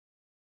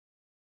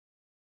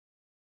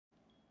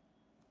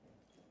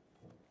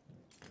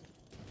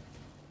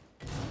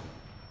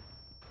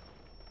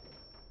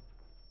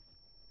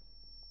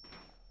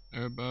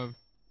They're above.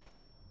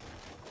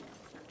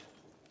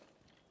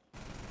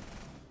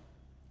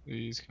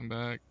 Please come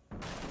back.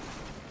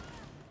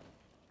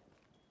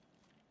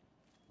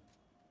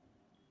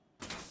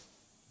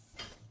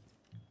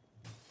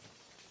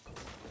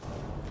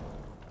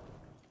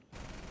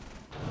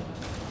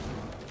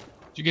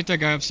 Did you get that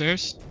guy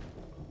upstairs?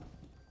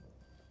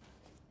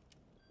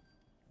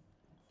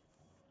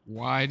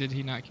 Why did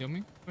he not kill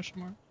me? Question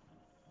mark.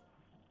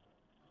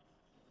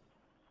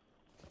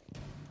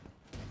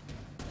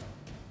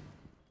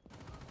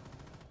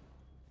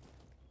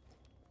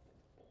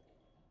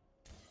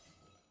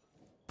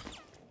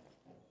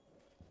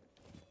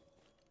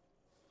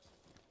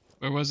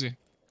 Where was he?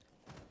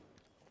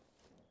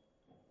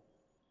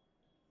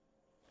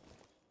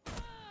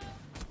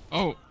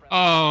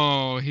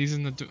 Oh, he's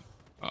in the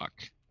fuck.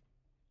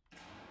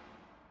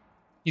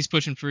 He's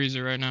pushing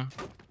freezer right now.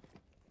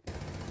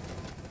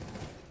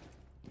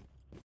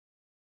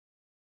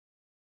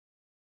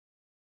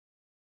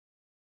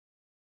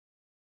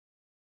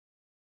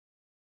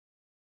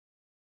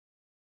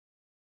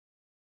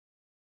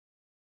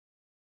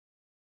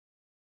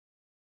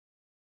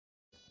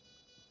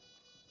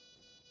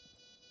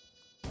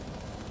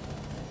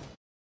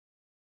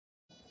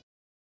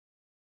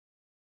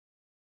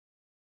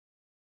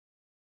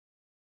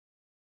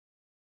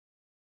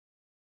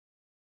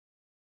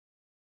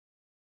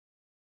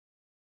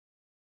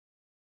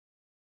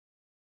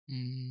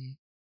 Mm.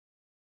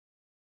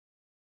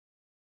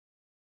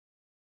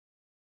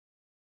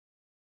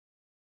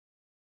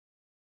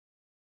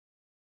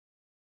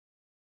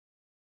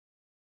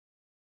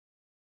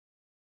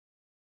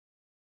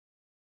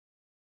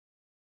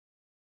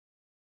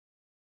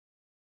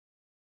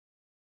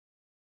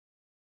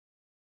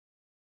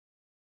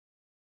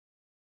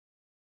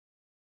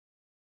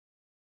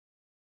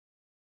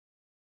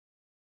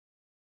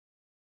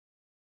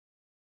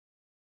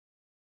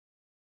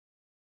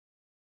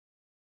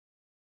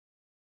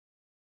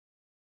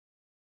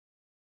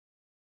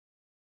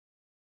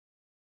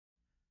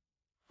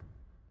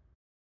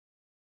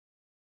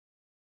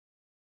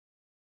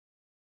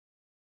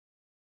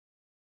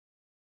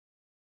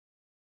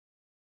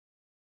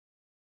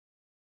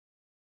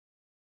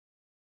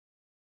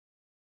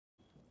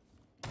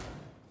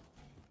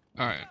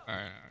 Alright.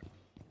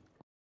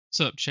 What's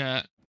up,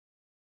 chat?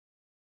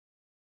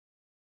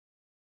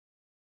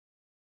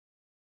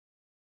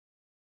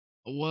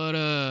 What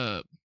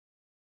up?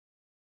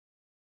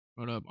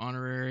 What up,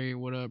 Honorary?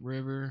 What up,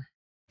 River?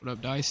 What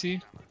up,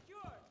 Dicey?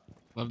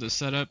 Love the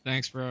setup.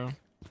 Thanks, bro.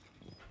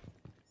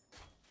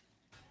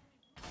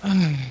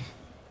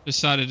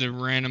 Decided to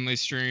randomly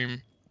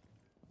stream.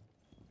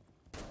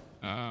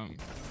 I'm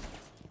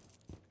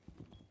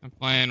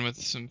playing with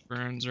some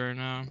friends right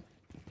now.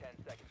 10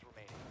 seconds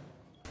remaining.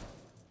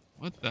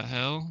 What the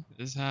hell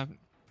is happening?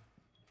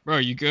 Bro,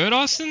 you good,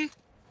 Austin?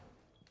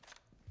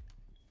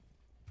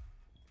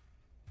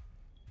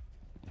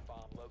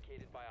 Bomb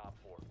located by Op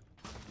 4.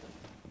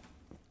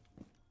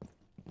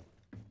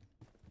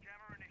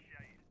 Jammer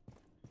initiated.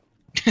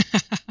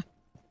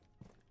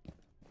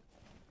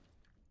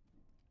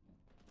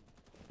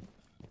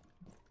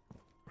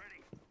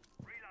 Ready.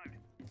 Reload.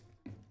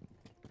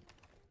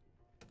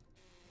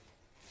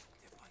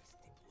 Device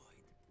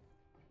deployed.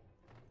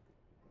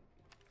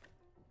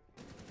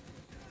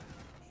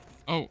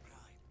 Oh.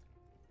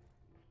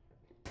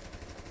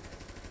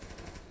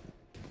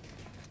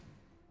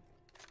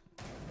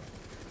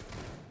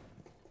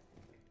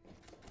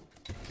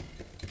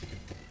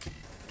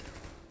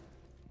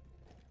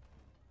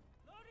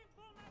 Loading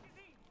full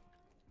magazine.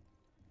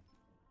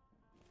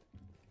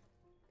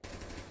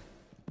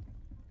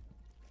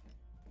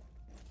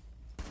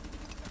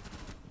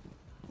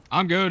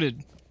 I'm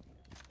goated.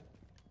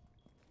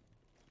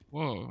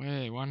 Whoa,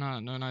 hey, why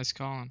not? No nice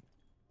calling.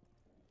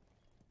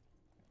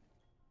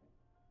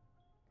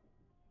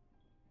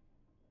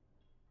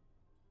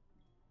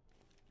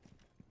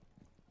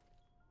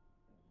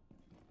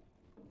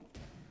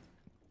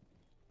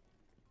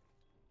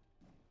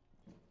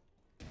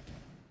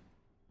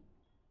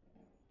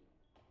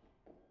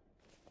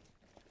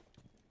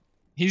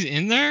 He's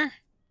in there?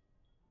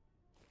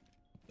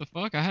 The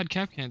fuck? I had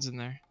cap cans in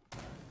there.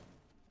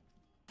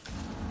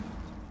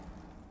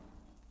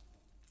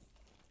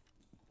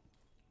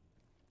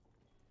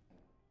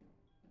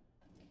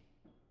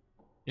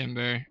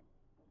 Gimberry.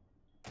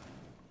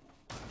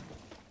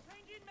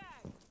 Changing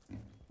mag.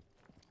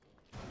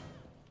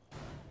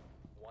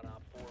 One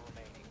Op 4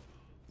 remaining.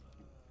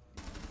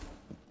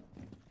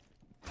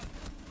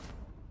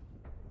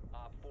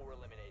 Op 4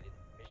 eliminated.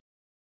 Mission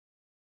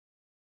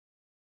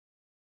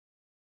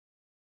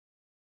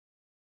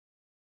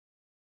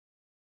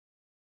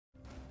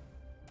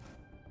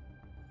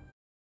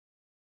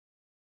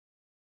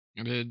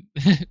I did.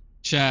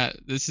 Chat,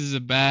 this is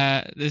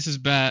bad.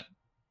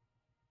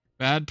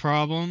 Bad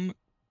problem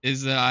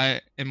is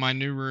that in my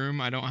new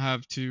room, I don't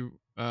have two,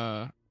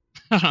 I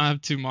don't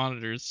have two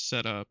monitors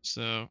set up,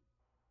 so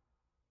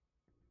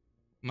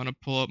I'm gonna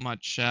pull up my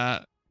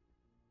chat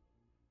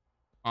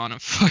on a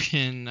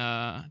fucking,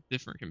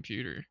 different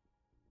computer.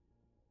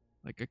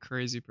 Like a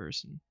crazy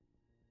person.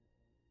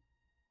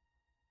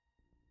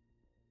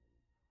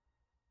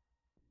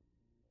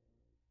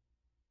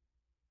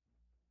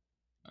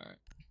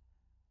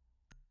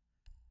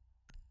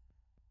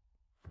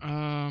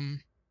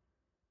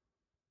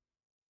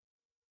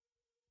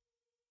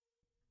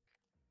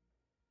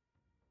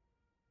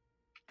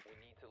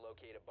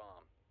 locate a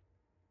bomb.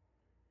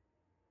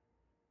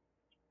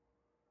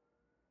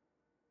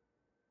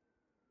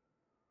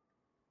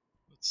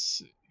 Let's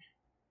see.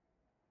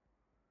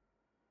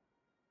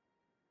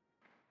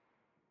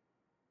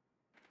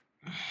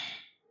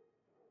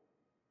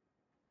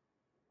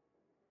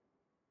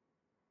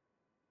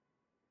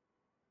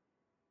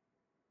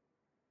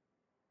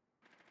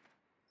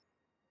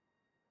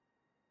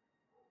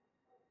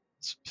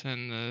 Let's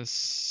pin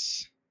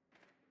this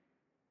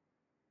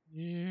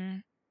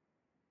here.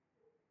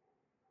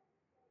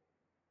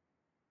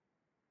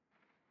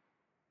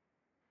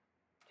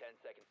 10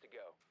 seconds to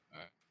go.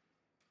 Alright.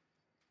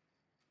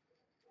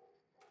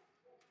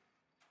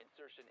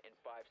 Insertion in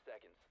 5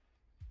 seconds.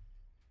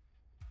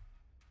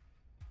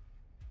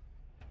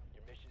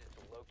 Your mission is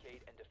to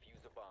locate and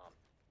defuse a bomb.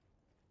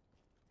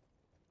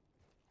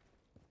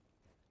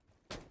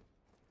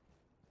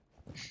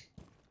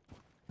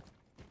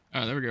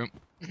 Alright, there we go.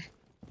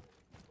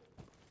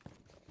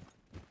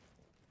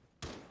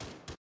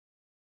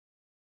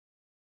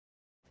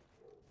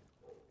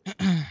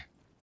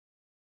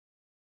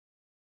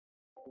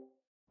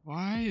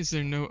 Why is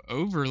there no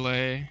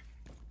overlay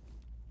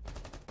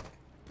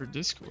for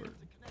Discord?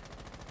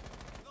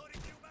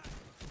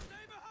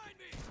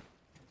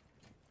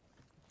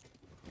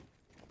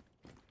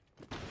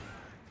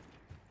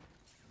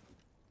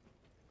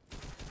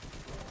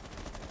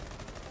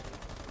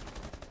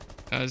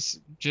 Guys,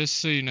 just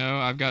so you know,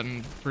 I've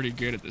gotten pretty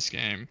good at this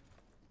game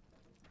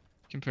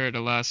compared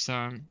to last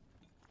time.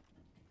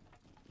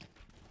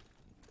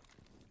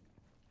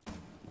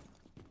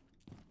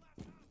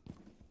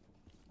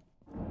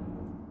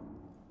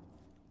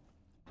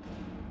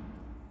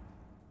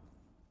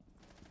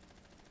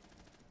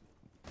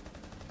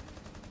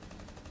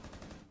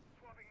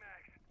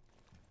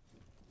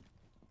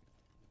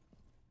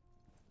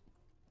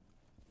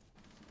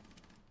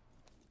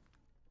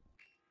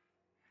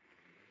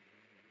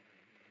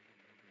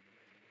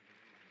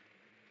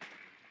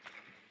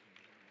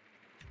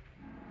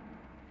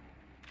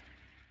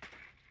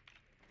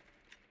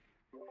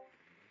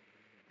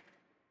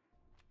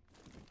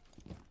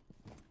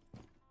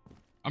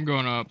 I'm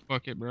going up.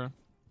 Fuck it, bro.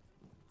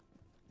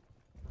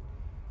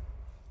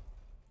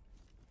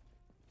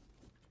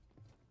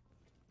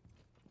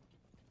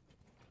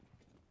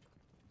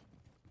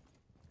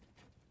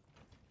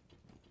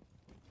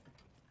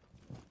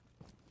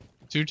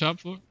 Two top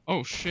floor?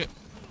 Oh shit.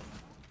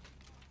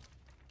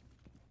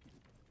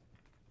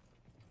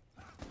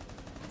 Op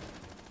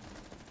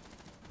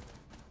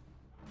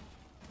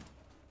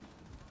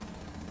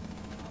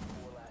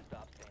 4 last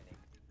stop standing.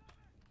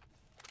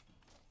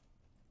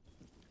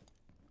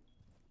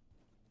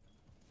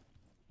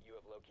 You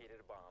have located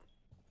a bomb.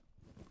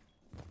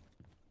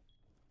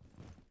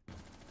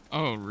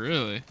 Oh,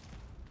 really?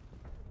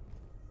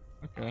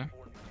 Okay. Op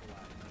 4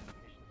 neutralized.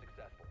 Mission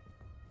successful.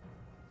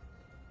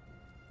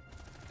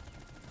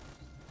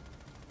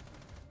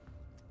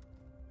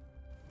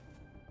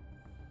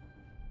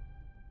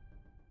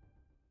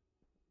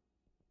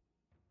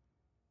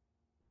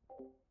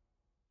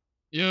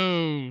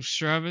 Yo,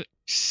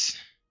 Stravix.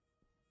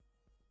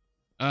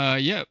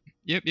 Yep.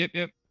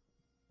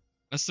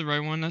 That's the right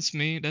one. That's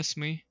me. That's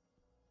me.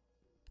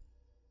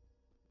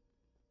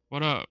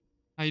 What up?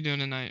 How you doing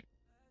tonight?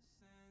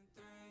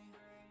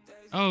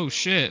 Oh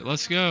shit,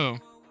 let's go.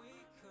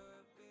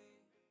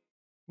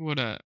 What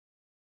up?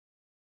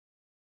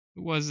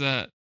 Who was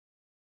that?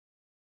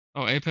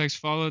 Oh, Apex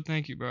followed.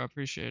 Thank you, bro. I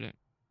appreciate it.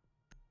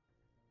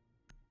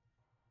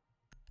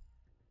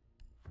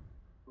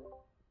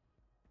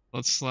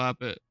 Let's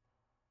slap it.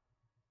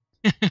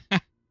 We need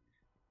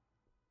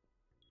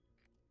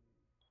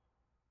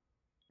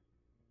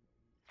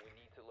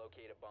to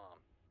locate a bomb.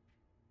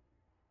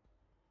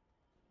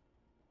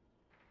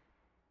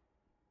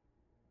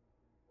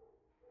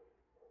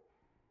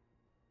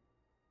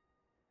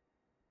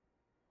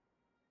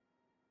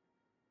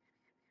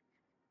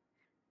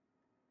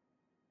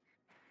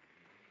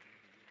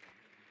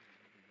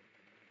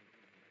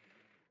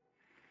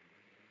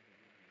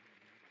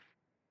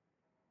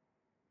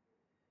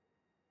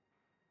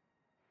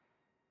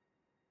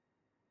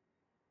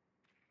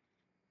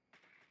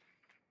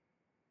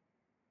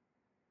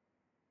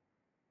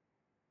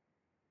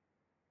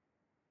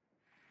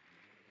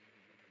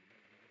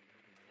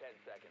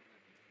 Seconds.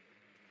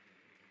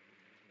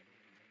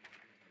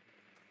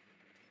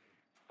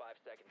 5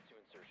 seconds to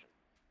insertion.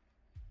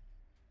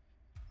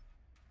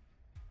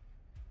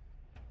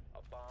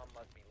 A bomb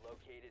must be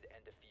located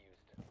and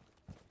defused.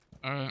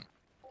 Alright.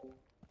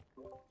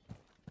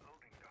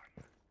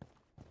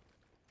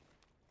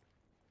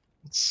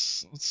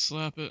 Let's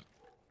slap it.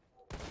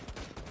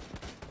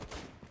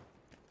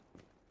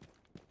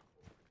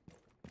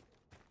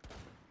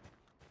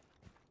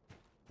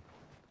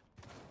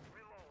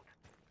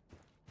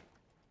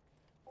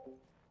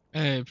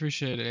 Hey,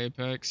 appreciate it,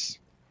 Apex.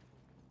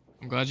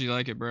 I'm glad you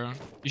like it, bro.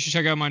 You should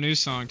check out my new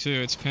song too.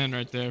 It's pinned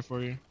right there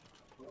for you.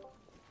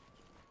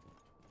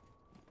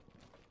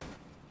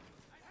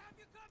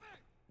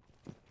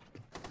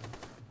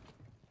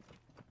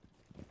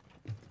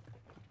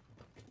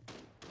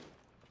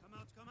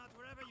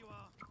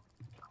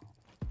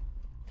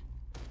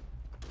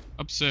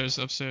 Upstairs,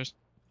 upstairs.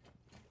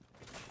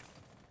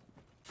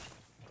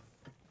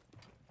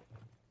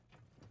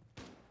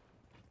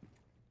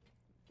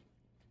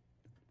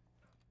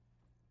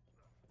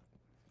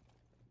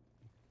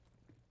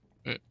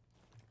 Wait.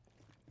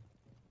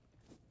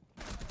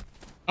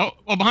 Oh,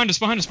 oh, behind us,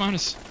 behind us, behind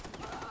us.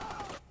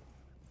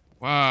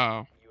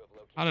 Wow. You have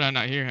located. How did I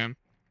not hear him?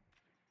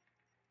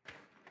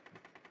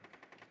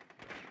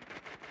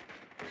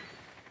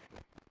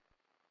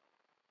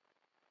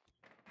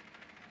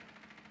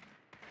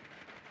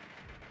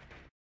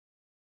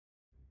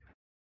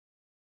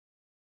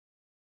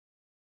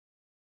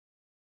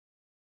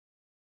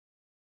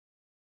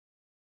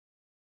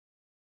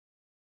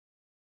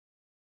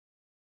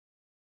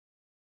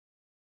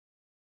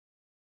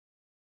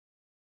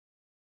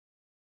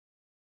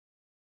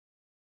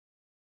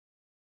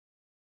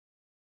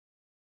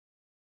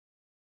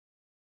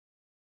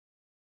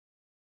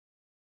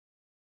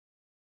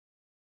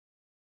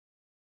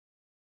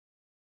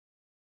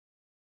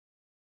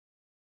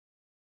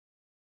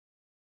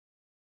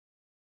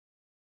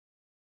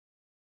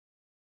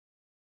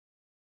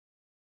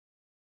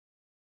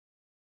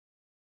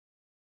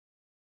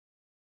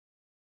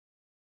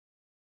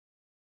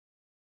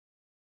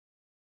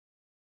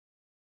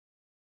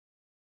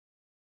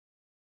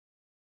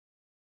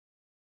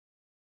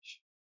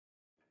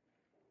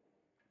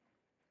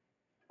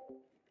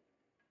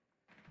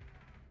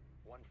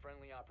 One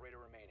friendly operator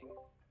remaining.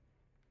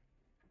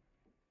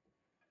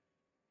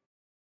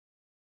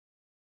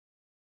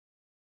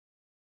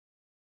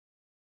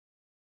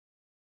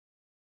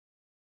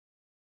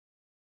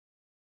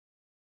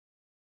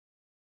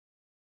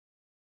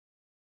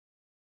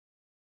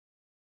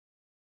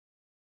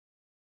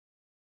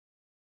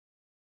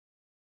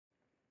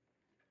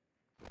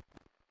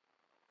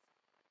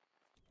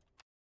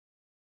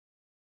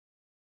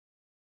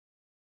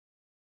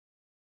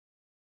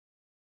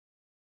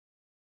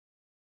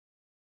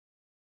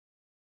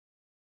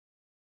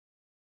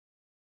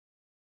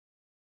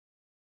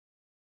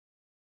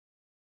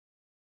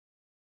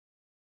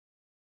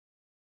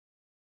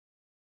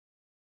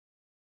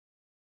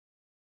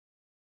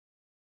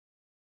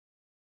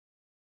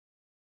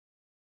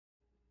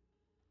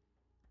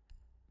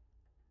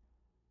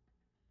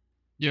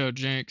 Yo,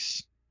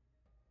 Jinx.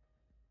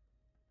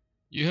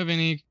 You have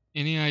any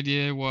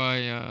idea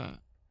why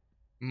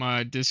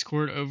my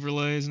Discord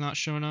overlay is not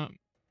showing up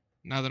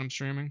now that I'm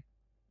streaming?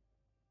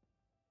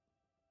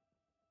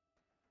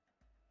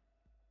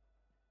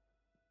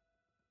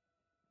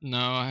 No,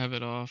 I have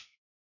it off.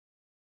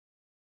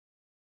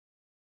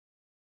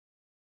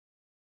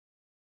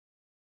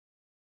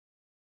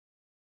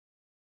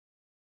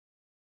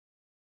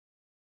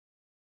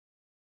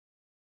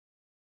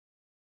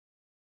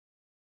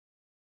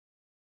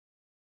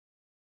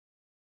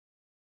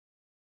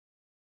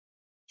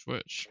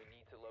 Twitch. We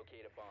need to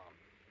locate a bomb.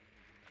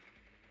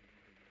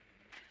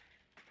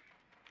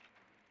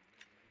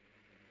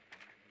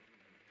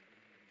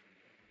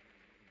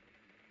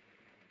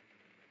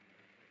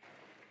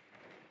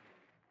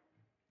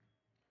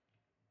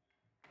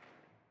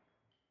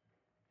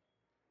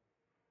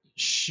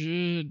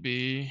 Should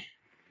be.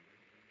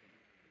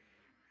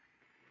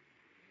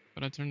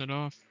 But I turned it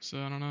off, so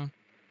I don't know.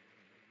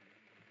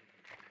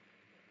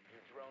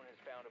 Your drone has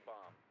found a bomb.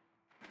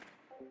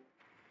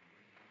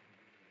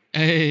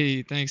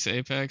 Hey, thanks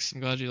Apex.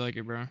 I'm glad you like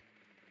it, bro.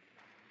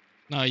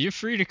 No, you're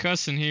free to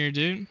cuss in here,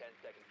 dude. 10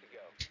 seconds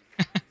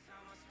to go.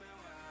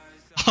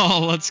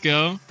 Oh, let's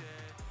go.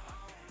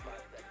 5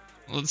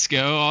 seconds. Let's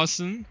go,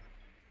 Austin.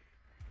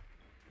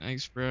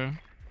 Thanks, bro.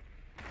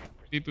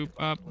 Beep boop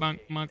bop bonk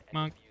monk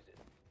monk.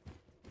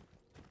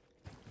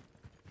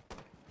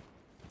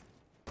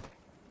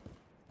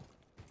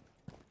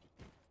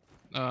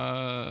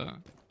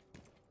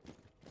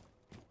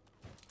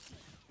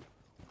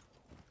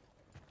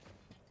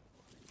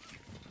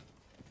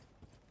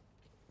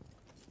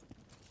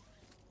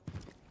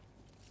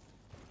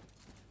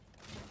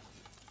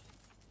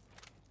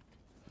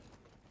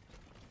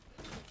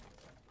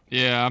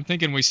 Yeah, I'm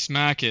thinking we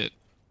smack it.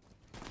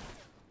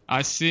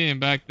 I see him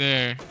back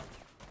there.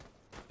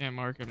 Can't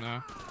mark him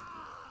now.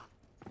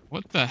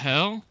 What the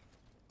hell?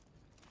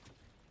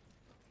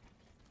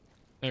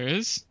 There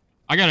is?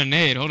 I got a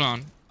nade, hold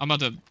on. I'm about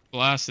to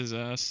blast his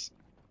ass.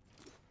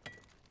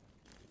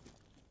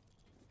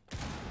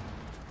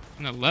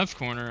 In the left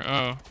corner,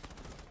 oh.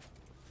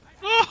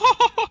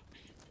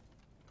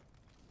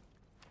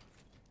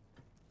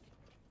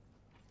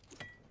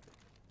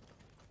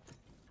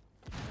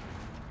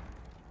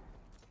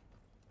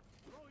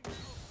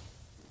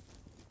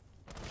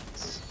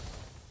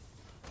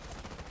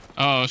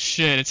 Oh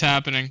shit, it's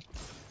happening.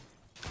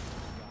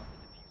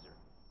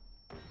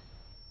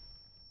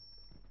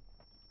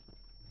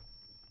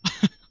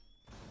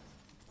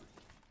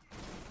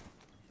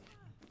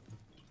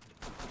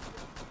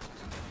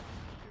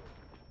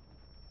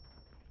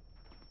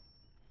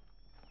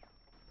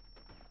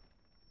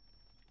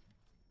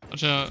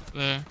 Watch out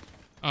there.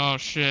 Oh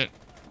shit.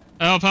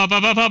 Help, help,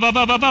 help, help, help, help,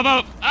 help, help, help,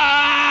 help.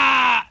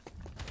 Ah!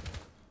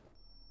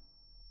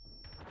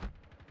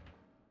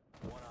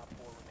 One op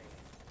 4 remaining.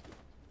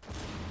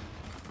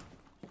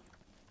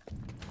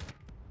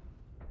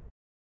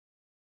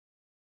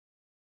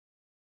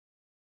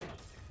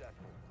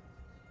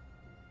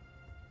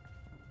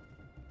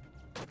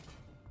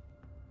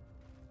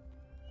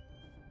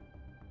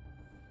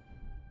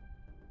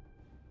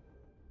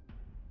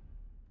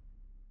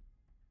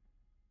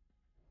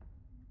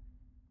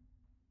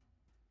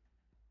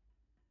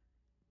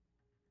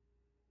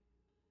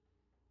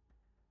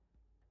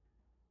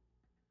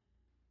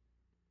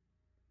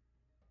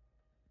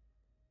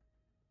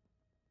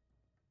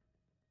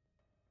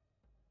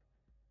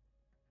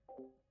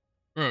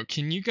 Bro,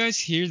 can you guys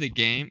hear the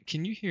game?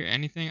 Can you hear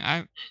anything?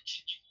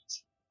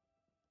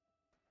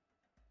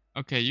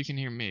 Okay, you can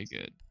hear me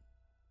good.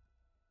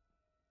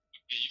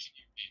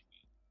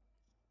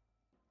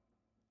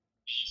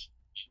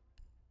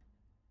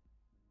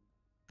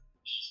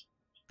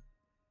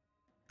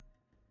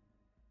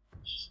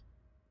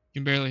 You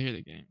can barely hear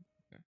the game.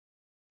 Okay.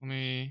 Let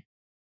me.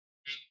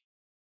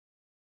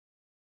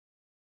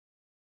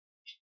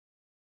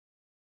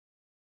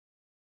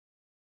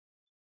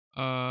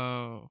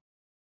 Oh.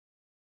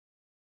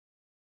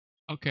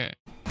 Okay.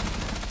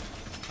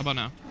 How about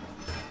now?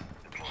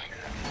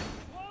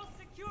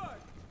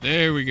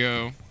 There we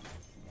go.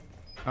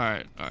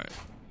 Alright, alright.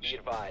 Be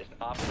advised,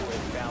 Op 4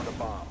 has found a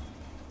bomb.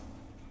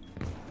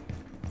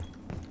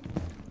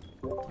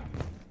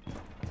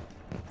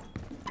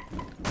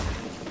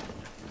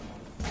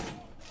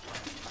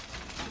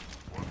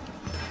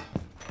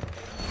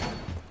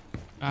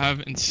 I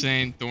have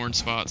insane thorn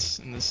spots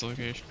in this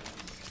location.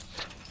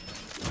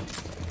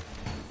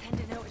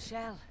 Sending out a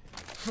shell.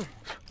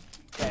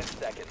 10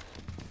 seconds.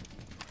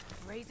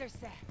 Razor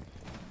set.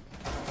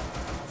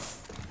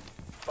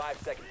 5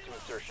 seconds to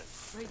insertion.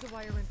 Razor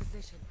wire in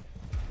position.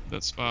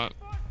 That spot.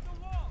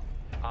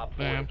 Op 4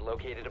 Bam. has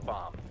located a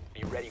bomb.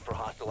 Be ready for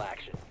hostile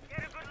action.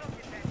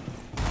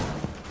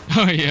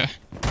 Oh yeah.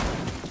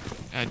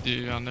 I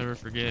do. I'll never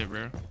forget it,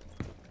 bro.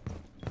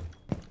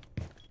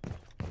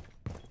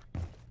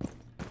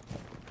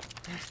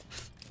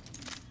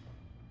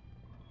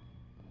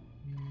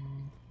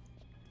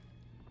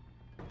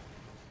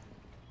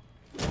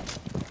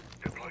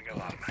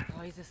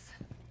 Surprises.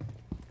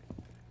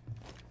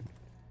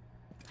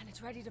 And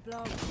it's ready to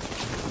blow.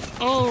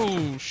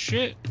 Oh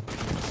shit.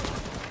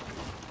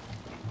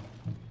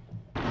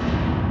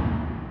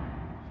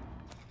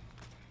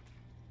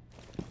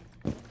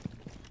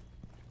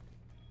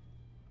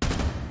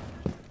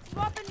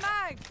 Swapping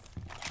mags.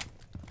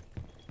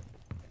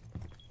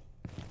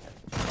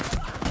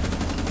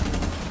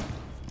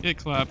 Get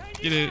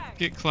clapped. Get it.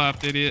 Get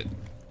clapped, idiot.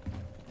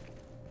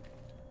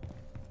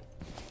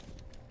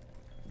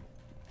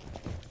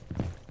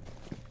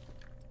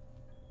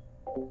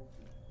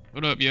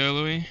 What up, yo,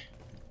 Louie?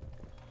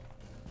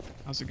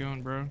 How's it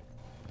going, bro?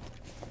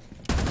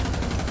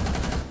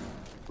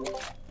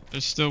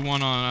 There's still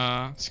one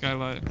on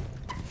Skylight.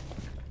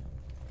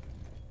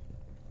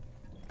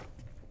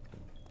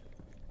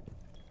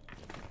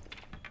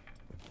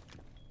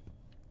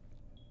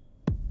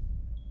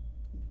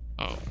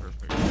 Oh,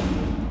 perfect.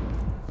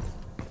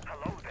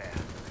 Hello there.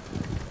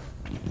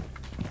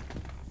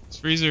 It's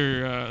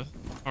Freezer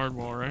hard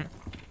wall, right?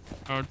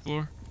 Hard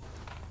floor.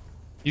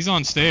 He's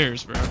on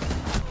stairs, bro.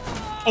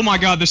 Oh my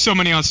god, there's so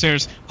many on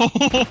stairs.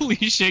 Holy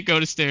shit, go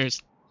to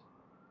stairs.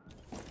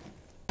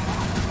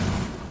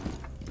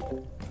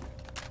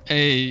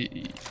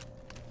 Hey.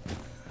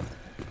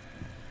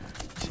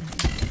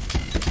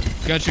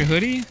 Got your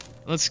hoodie?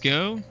 Let's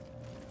go.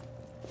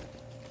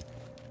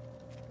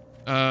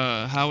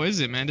 How is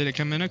it, man? Did it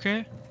come in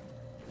okay?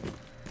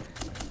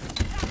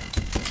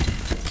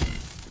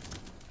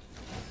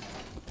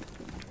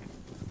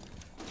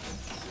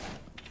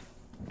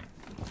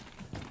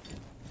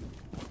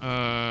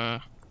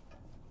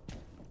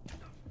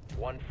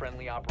 One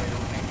friendly operator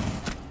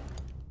remaining.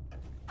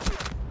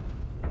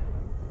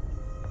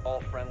 All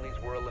friendlies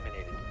were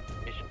eliminated.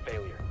 Mission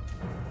failure.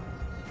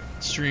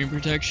 Stream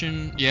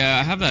protection. Yeah,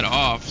 I have that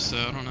off, so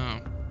I don't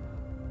know.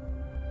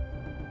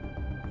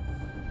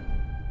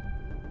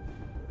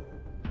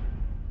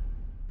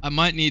 I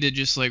might need to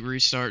just like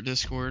restart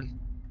Discord.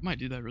 Might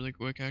do that really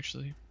quick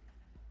actually.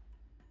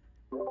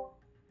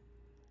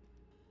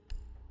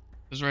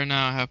 Cause right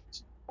now I have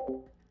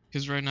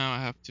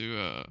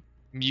to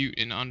mute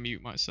and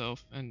unmute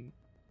myself and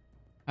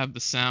have the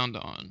sound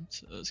on,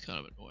 so it's kind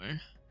of annoying.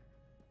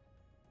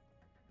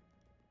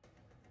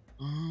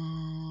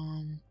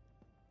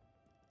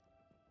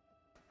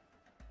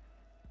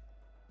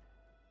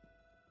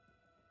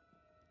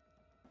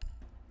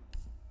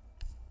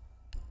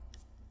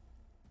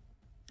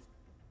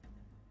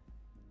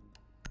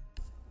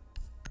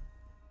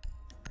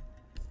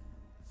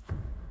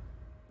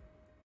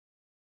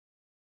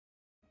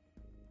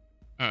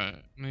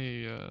 Alright,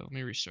 let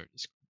me restart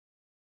this.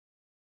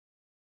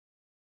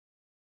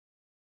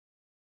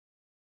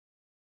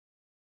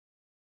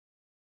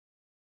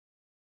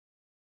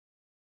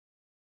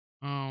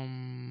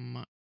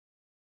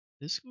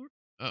 Discord?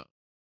 Oh.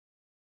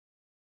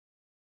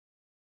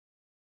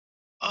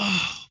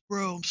 Oh,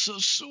 bro, I'm so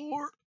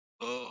sore.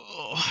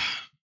 Oh.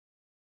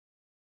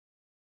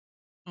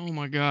 Oh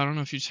my god, I don't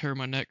know if you just heard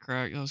my neck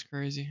crack. That was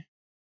crazy.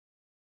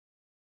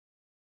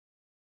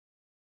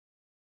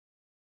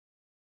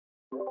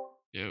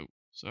 Yo,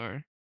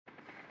 sorry.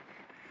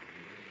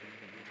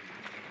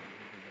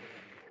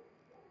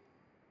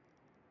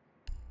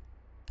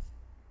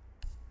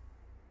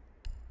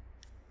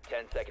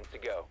 Ten seconds to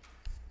go.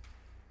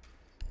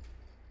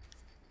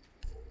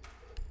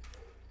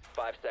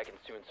 5 seconds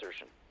to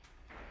insertion.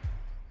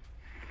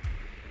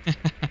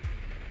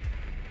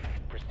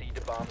 Proceed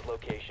to bomb's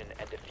location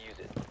and defuse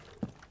it.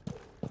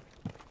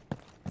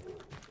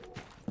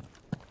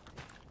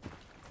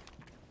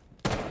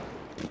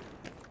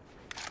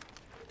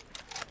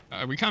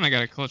 We kind of got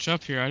to clutch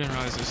up here. I didn't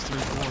realize there's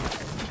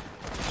 3-4.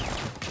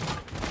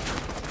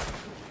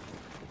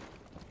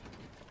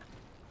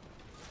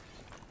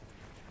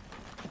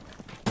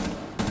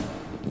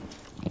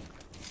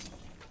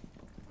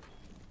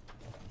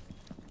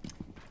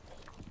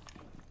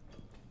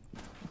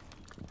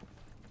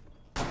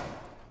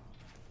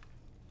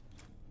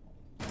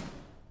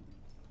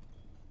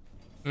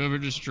 Whoever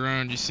just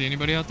droned, you see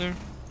anybody out there?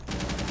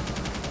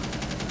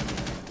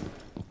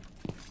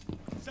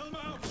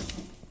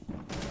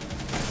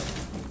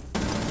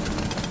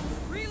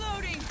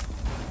 Reloading.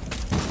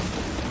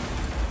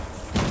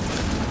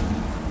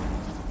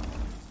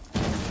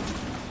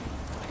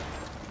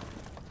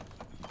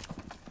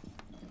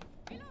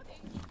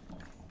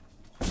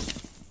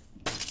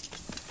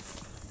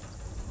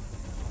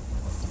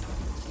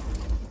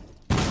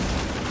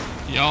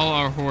 Y'all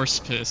are horse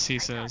piss, he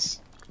says.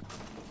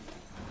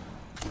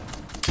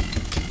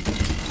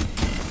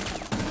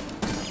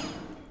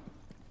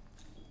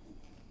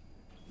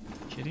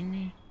 Kidding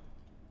me?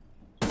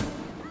 Are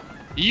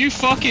you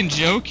fucking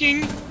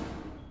joking?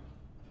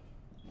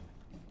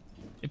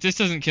 If this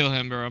doesn't kill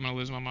him, bro, I'm gonna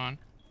lose my mind.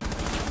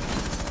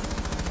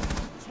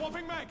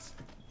 Swapping mags.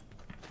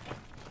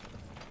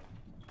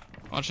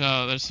 Watch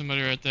out, there's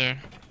somebody right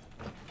there.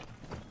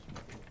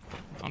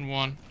 On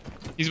one.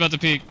 He's about to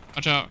peek.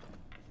 Watch out.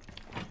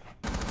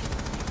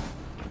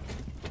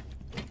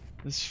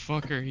 This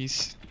fucker,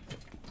 he's...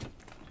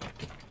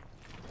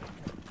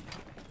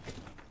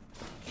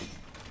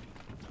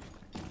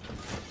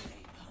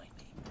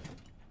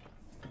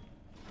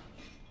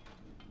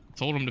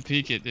 Told him to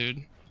peek it,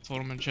 dude.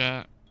 Told him in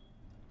chat.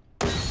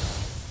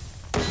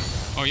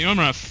 Oh, you know what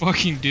I'm gonna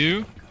fucking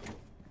do?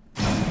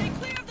 Stay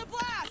clear of the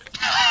blast.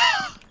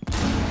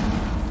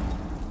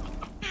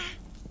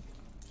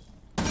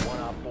 One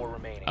op 4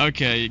 remaining.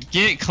 Okay,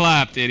 get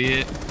clapped,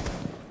 idiot.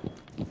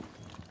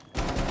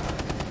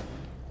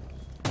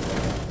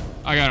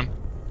 I got him.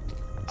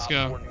 Let's Op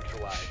go. 4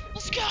 neutralized.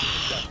 Let's go.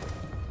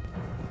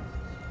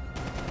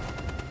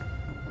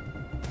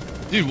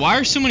 Dude, why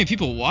are so many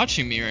people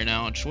watching me right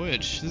now on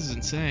Twitch? This is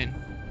insane.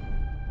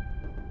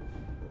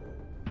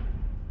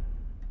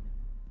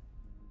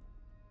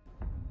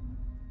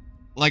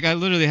 Like, I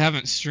literally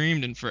haven't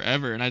streamed in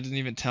forever, and I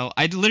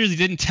literally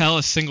didn't tell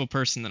a single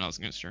person that I was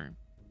gonna stream.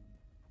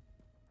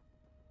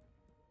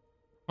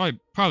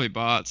 Probably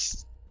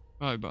bots.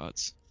 Probably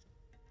bots.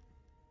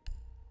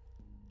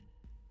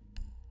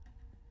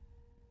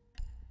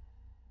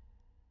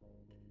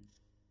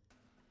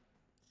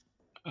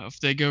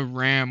 If they go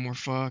ram, we're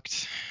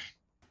fucked.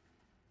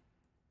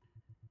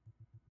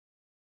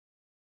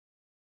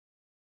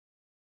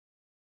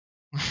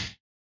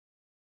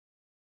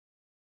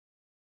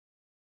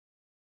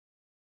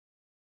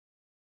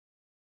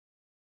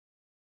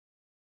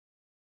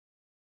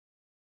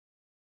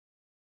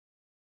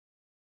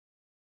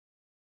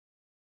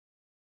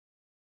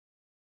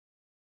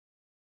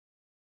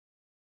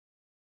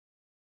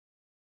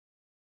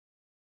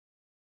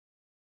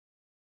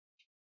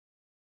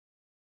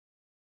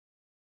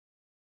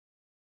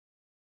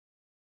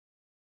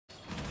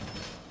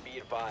 Be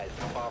advised,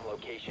 the bomb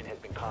location has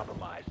been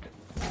compromised.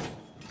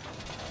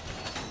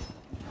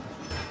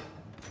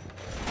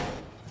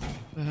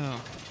 What the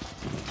hell?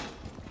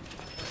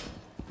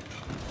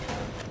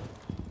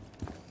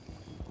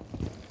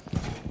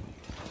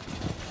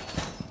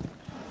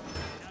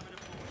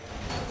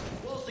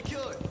 Wall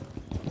secured.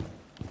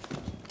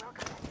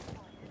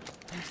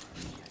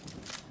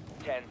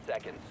 10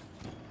 seconds.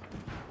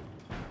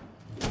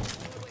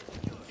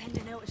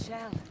 Sending out a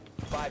shell.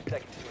 5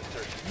 seconds to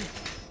insertion.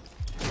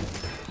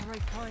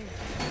 Alright, fine.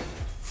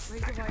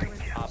 Razor wire in.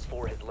 Op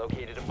 4 has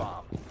located a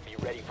bomb. Be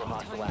ready for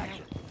hostile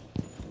action.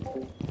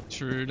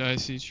 True,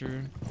 Dicey,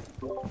 true.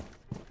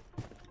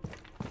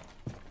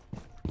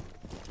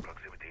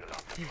 Proximity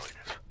alarm deployed.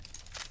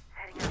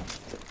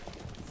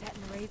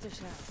 Setting the razor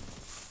shell.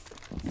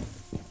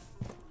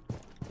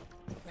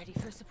 Ready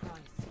for surprise.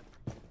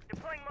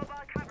 Deploying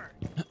mobile cover.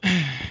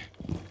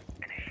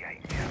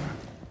 Initiate camera.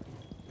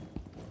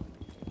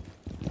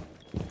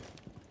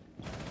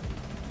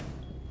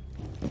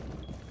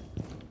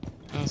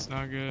 That's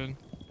not good.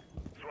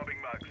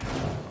 Swapping mugs.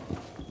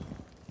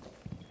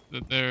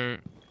 That they're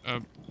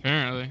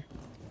apparently.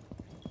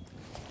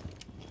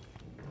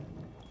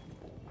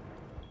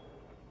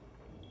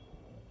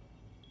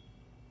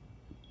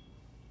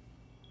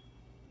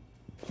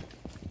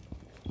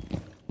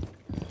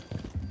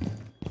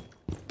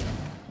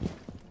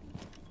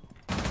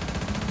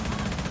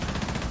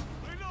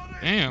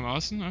 Damn,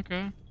 Austin.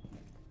 Okay.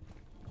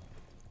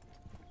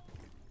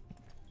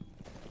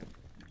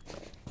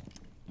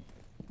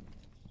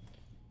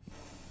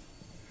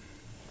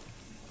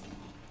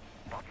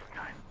 Lots of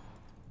time.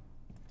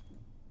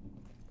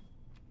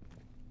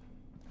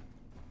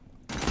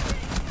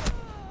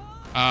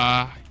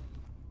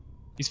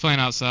 He's playing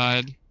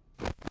outside.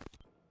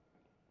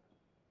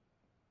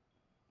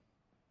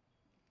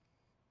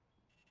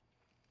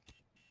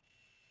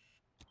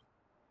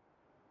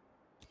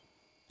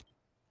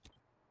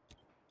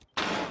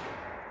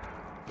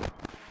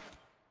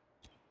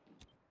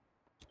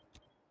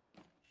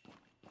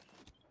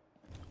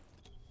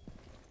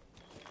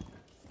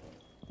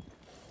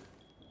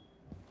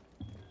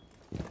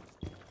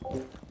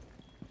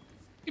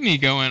 at me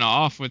going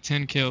off with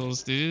 10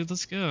 kills, dude.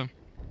 Let's go.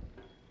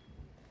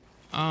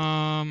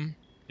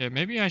 Yeah,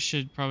 maybe I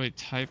should probably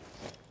type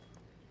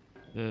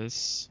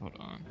this. Hold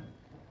on.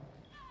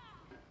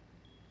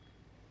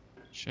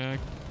 Check.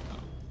 Oh.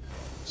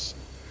 Oops.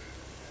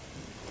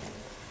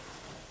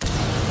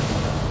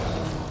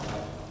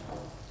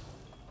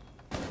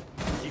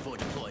 C4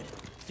 deployed.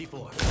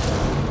 C4.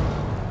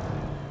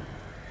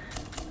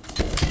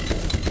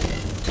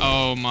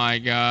 Oh my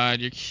god,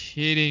 you're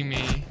kidding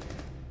me.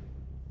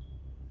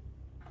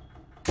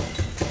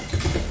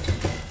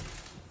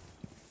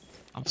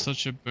 I'm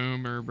such a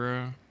boomer,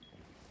 bro.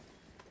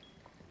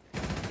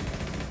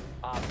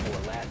 Op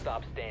 4, last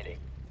stop standing.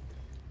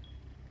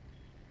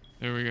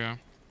 There we go.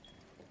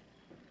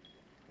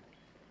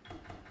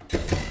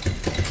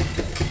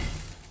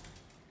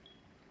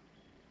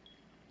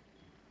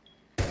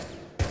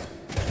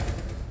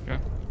 Okay.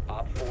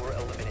 Op 4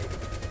 eliminated.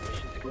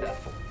 Mission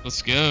successful.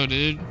 Let's go,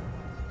 dude.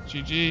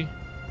 GG.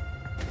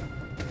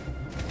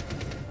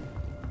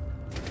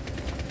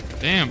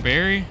 Damn,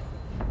 Barry.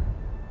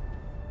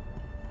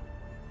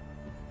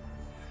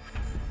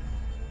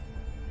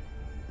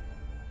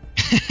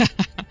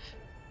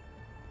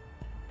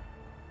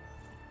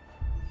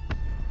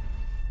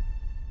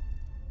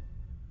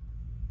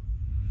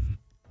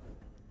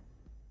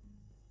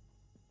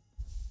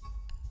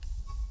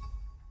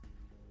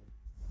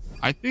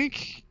 I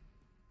think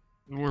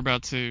we're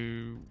about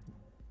to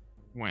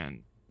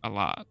win a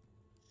lot.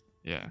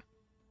 Yeah.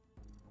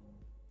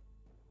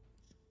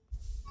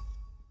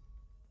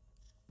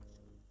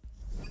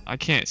 I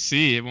can't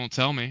see, it won't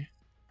tell me.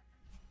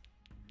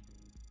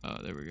 Oh,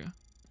 there we go.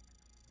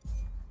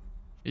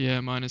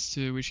 Yeah,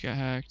 -2, we just got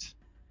hacked.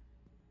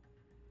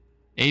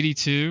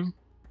 82.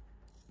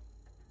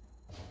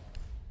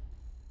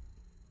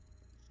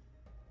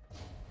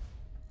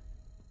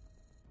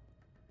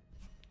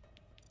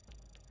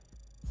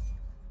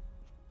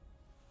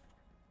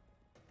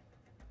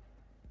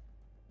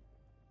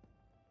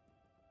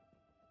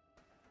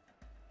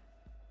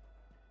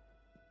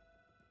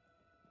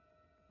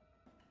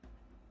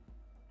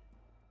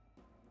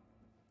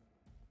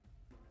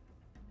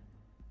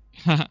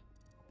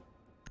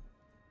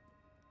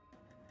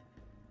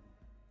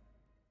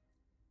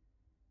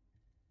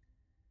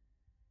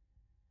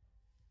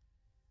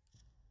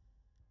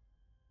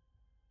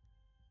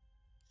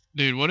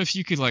 Dude, what if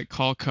you could like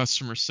call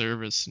customer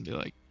service and be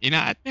like,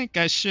 I think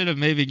I should have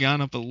maybe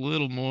gone up a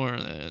little more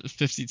than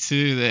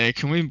 52 there.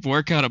 Can we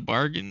work out a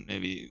bargain?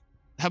 Maybe,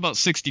 how about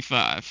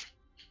 65?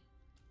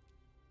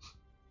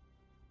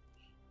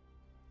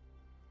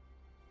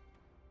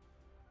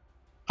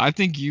 I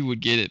think you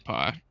would get it,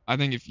 Pi. I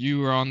think if you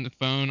were on the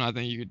phone, I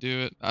think you could do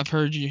it. I've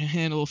heard you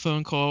handle a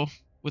phone call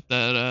with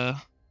that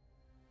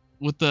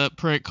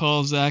prank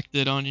call Zach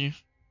did on you.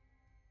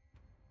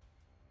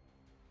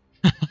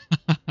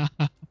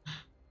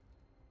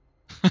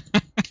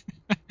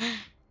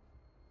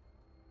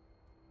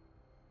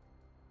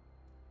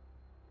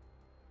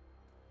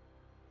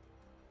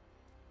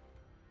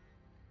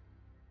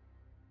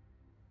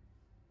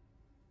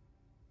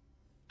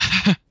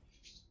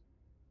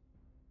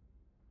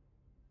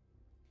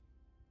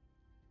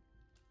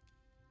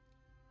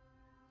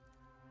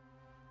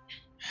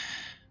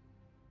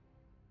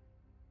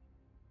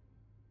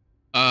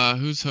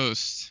 Who's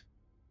host?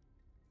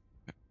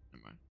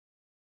 Never mind.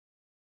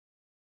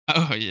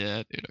 Oh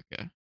yeah, dude,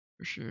 okay.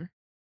 For sure.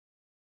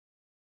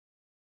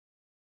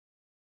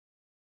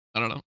 I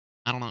don't know.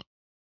 I don't know.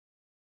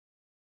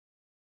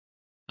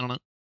 I don't know.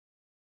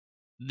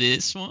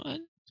 This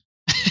one?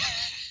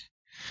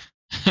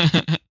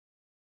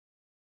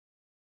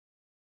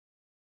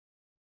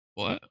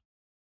 What?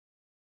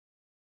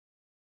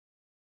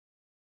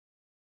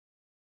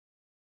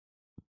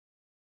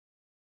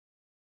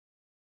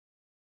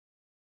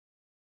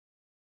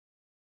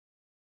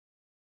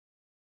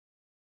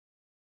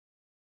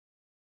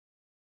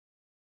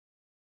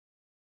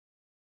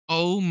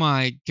 Oh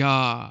my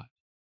god.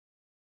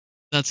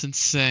 That's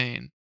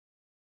insane.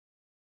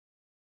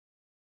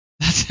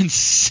 That's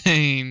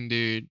insane,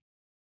 dude.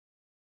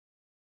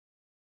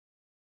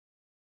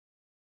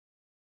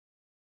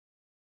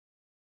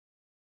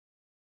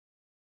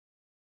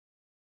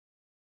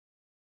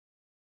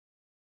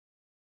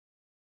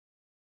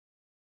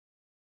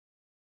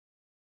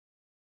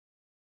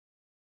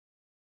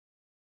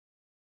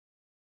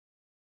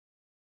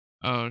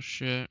 Oh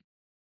shit.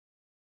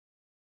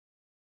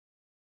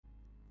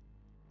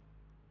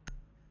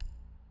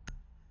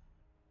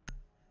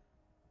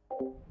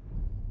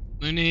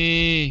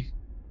 Looney.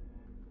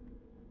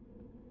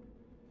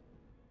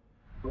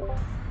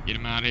 Get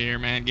him out of here,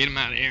 man. Get him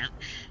out of here.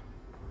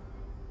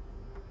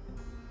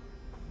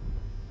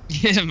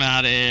 Get him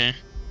out of here.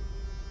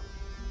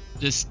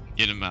 Just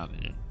get him out of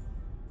here.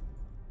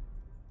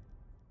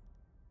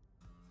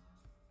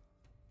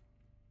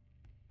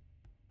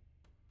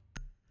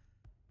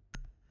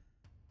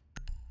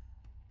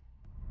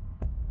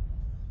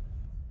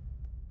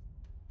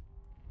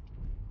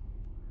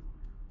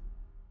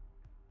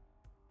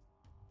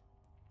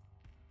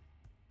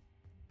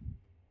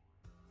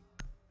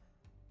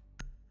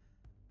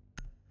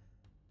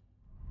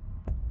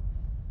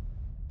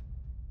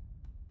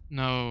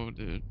 No,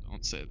 dude,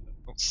 don't say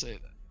that. Don't say that.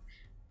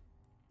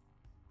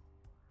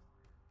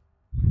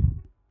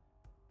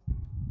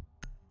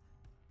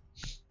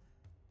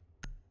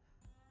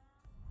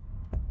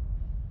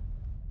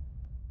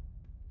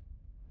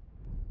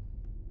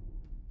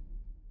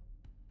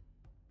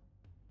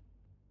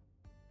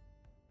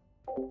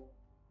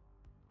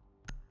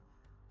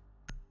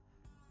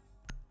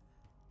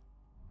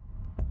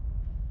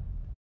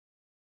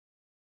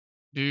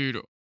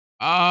 Dude,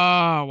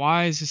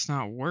 why is this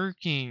not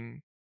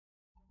working?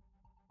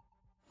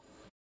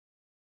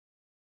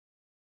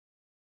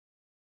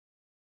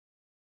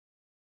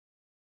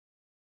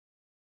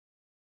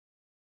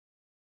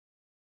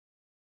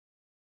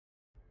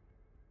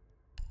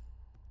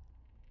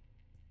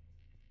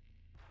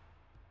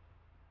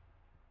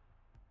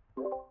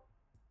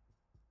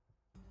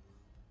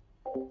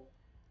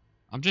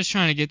 I'm just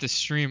trying to get the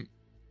stream.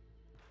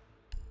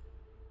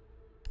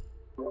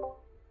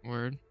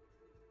 Word.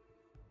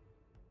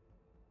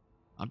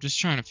 I'm just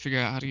trying to figure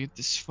out how to get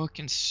this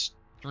fucking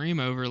stream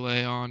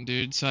overlay on,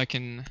 dude, so I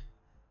can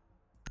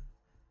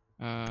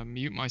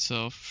mute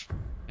myself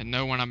and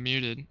know when I'm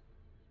muted.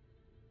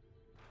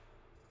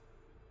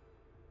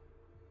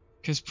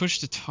 Cause push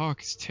to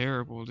talk is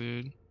terrible,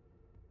 dude.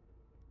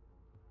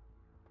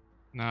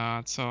 Nah,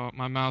 it's all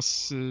my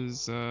mouse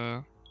is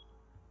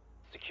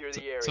Secure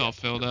the area. it's all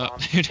filled The up,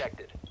 bomb's dude.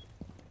 protected.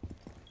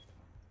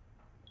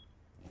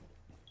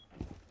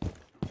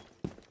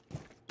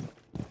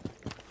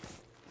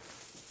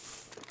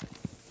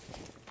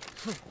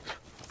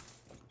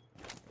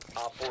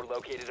 Op 4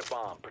 located a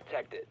bomb.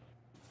 Protect it.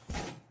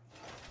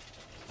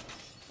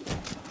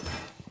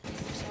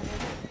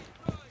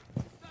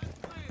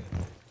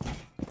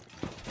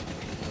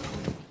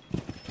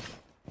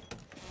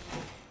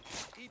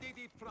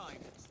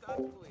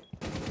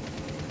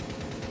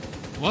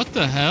 What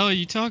the hell are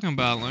you talking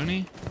about,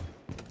 Looney?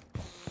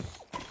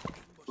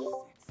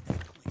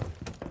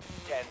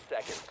 10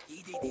 seconds.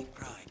 EDD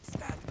Prime,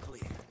 stand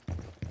clear.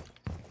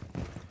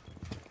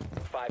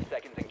 5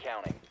 seconds and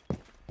counting.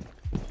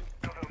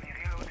 Cover me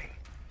reloading.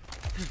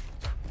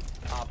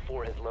 Op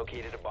 4 has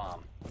located a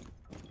bomb.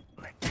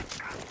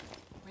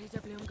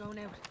 Razor bloom going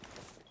out.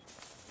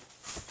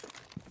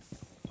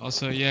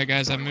 Also, yeah,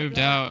 guys, I moved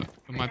out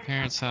of my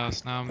parents'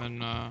 house. Now I'm in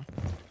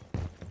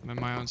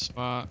my own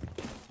spot.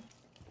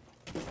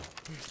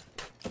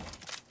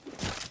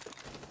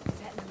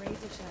 Setting a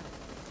razor shell.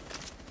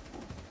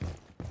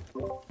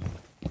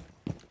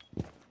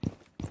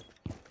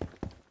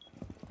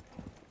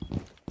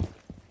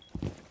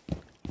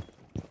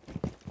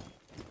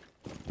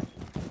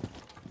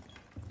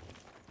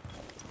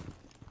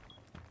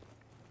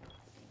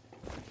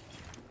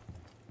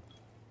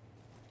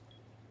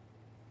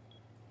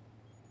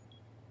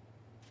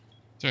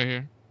 It's right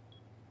here.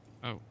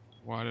 Oh,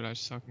 why did I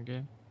suck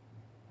again?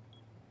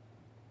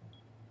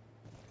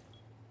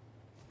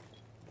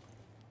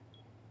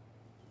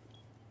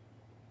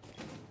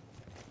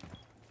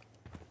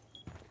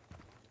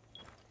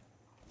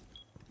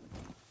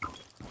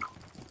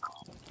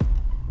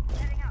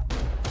 Heading up.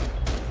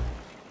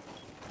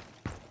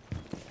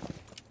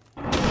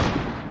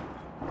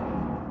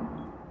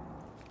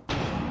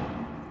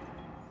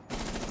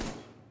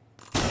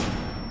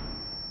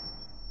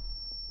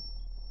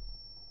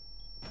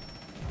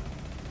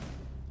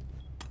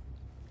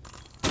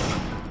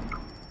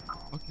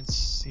 Fucking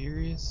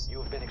serious?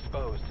 You have been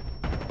exposed.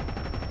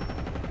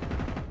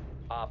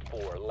 Op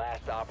 4,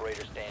 last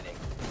operator standing.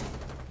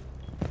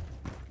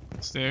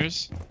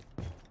 Stairs?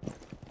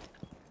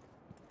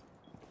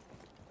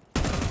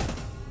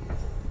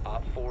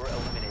 Op 4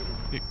 eliminated.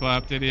 Get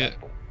clapped, idiot.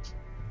 Successful.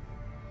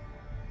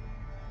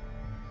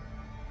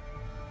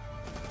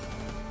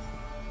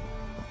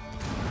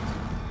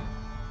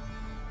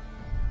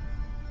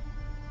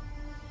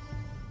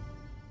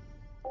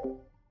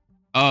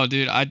 Oh,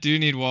 dude, I do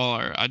need wall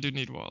art. I do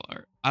need wall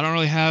art. I don't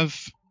really have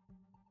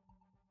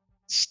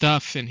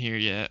stuff in here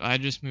yet. I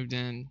just moved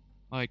in,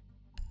 like,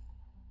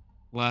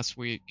 last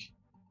week.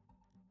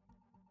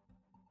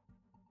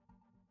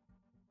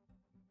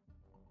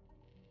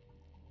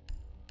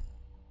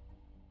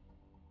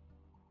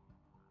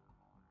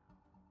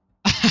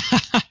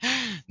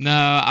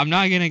 No, I'm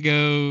not gonna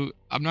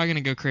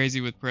go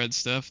crazy with Pred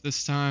stuff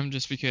this time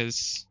just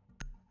because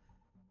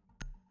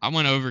I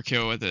went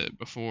overkill with it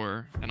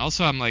before. And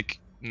also I'm like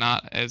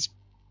not as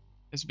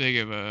big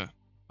of a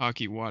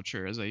hockey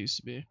watcher as I used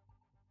to be.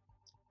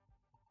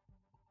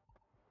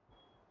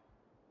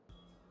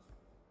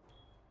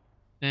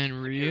 Then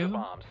Secure the Rio?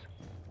 bombs.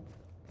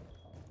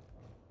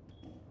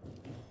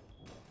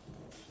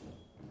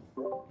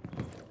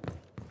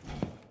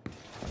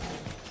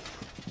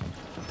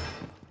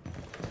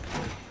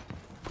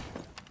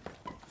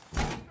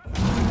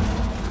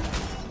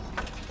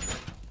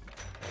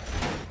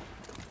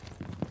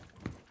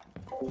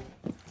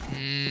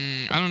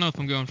 I don't know if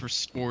I'm going for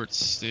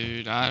sports,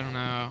 dude. I don't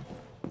know.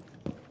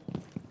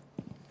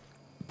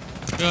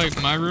 I feel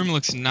like my room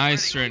looks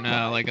nice right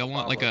now. Like I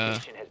want like a,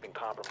 Location has been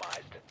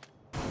compromised.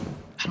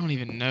 I don't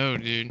even know,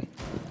 dude.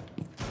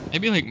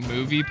 Maybe like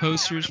movie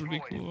posters would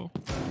be cool.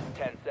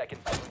 10 seconds.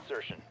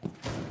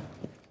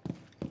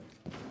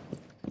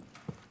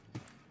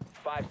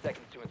 5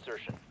 seconds to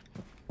insertion.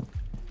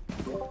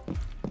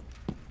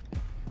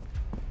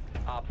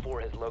 Op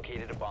 4 has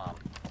located a bomb.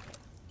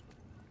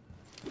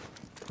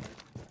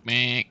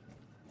 Man.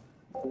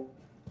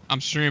 I'm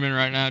streaming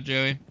right now,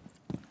 Joey.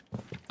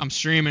 I'm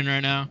streaming right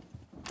now.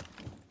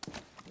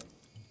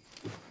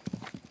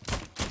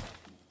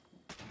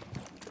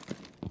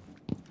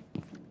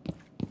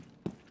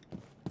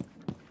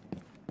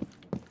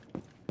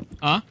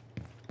 Huh?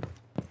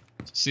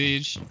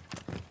 Siege.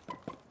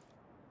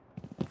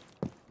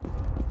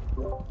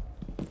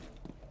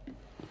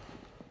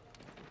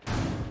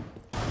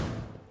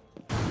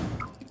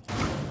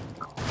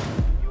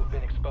 You have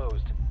been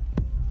exposed.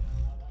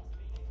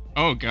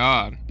 Oh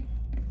God.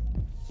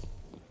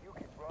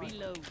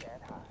 Reload.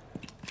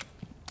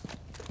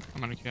 I'm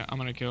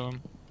gonna kill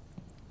him.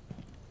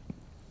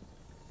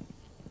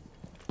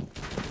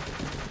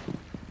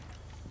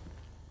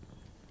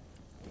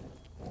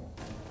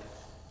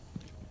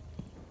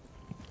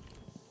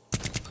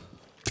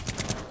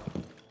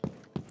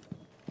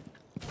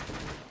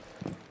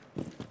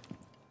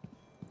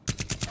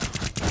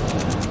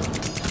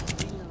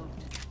 Reload.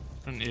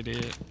 An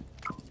idiot.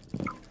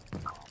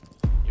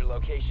 Your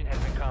location has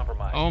been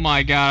compromised. Oh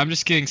my God, I'm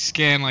just getting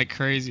scanned like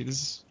crazy.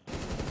 This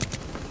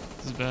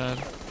is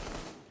bad.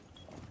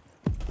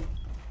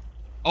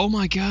 Oh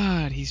my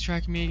God, he's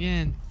tracking me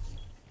again.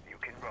 You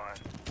can run,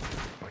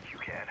 but you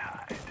can't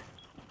hide.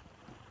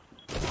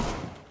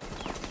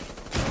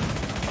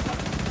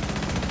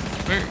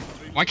 Where?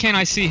 Why can't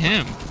I see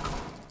him?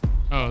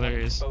 Oh, there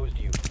he is. Exposed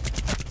you.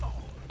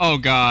 Oh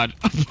God.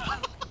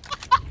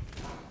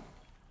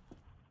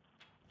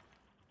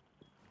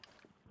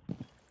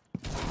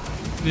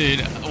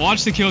 Dude,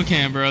 watch the kill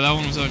cam, bro. That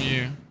one was on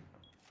you.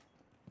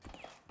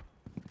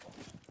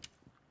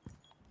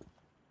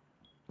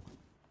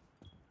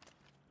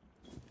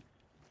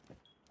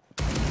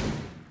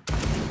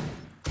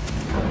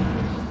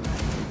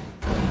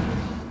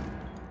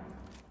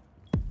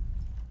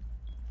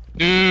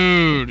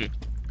 Dude.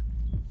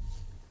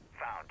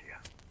 Found you.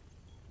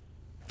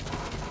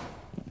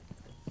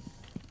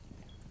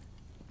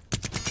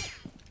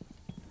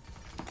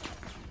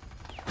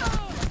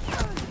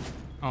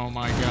 Oh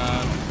my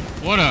God.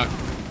 What a.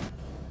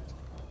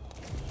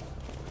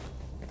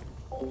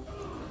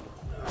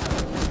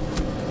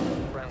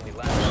 Friendly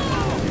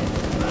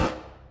last.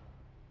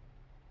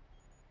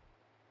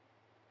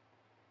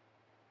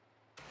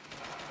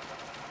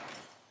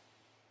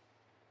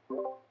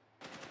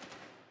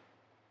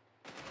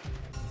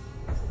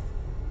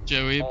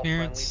 Joey All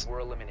appearance. friendlies were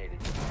eliminated.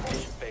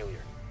 Mission failure.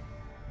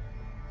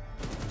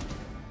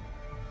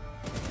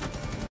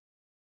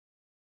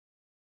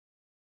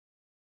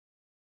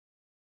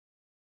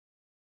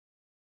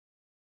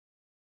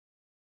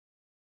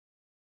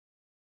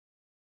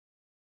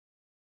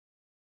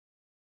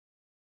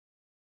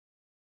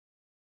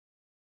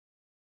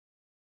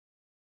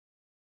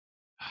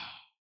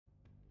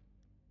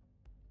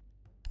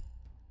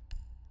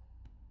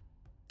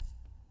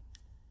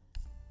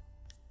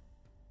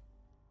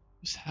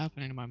 What's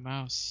happening to my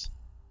mouse?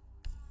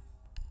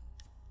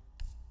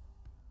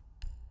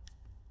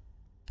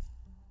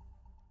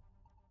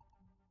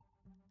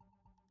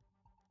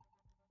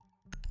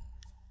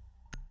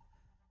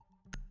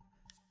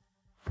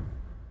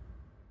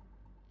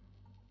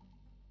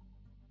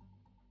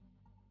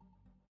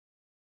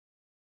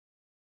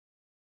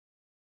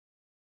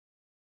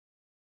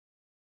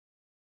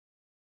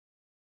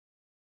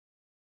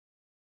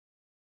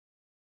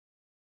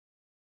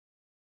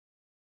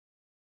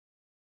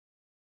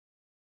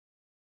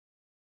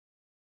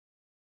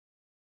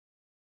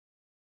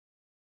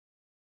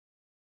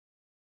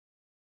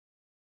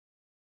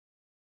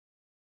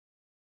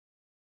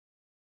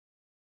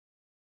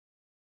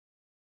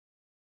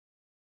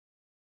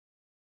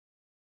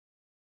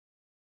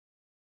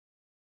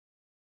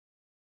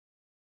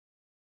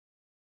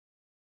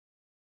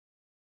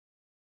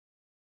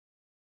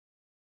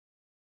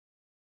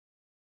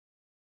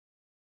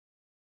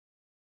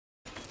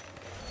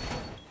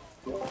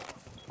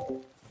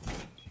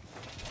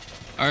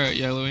 Alright,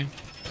 Yellowy.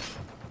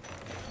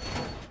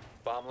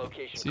 Bomb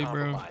location See you,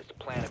 bro. compromised.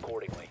 Plan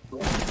accordingly.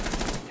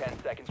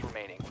 10 seconds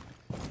remaining.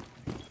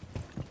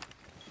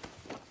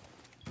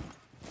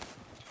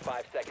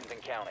 5 seconds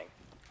and counting.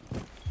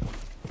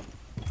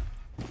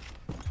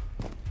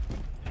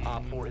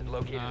 Op 4 has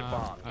located a Nah,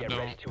 bomb. I Get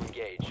ready don't. to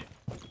engage.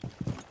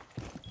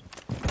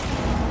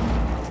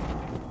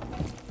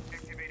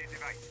 Activated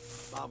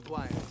device. Barbed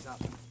wire is up.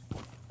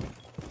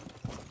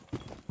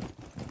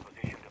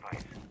 Position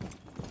device.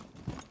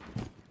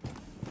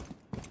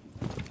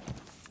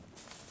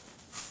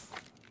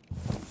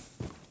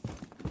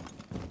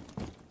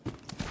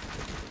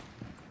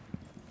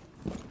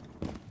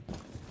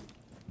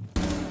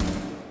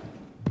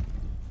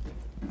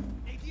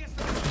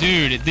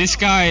 Dude, this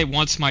guy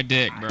wants my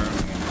dick, bro.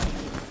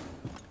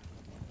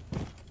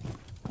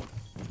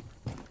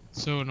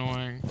 So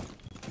annoying.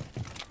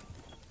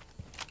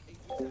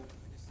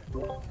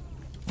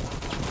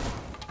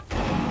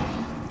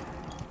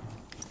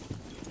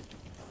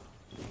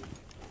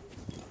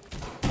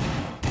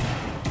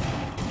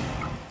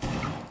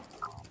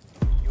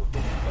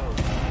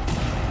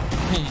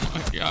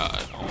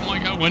 god. Oh my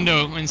god.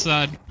 Window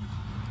inside.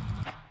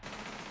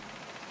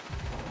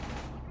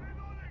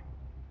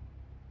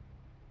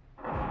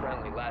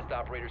 Friendly, last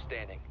operator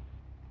standing.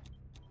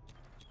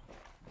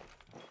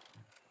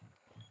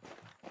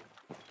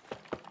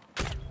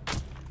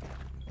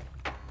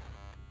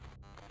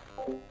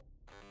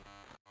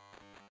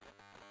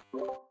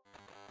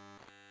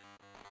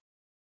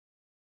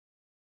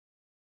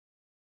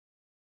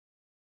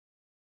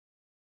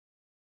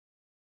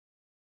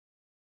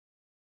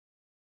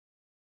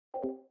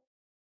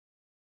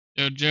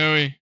 Yo,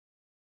 Joey.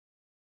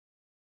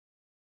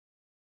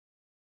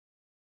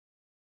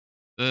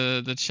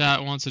 The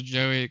chat wants a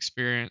Joey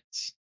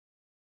experience.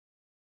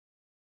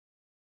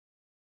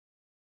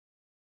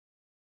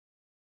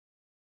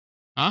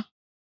 Huh?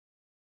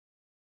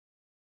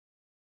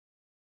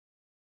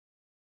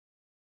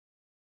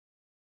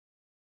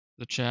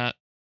 The chat.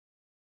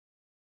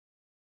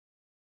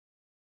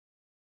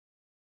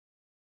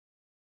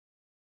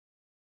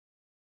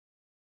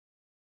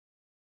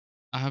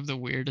 I have the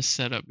weirdest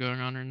setup going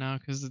on right now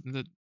because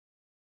the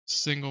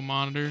single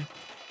monitor.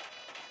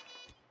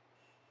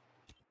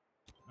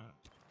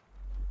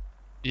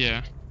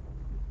 Yeah.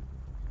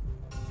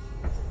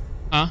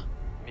 Huh?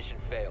 Mission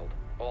failed.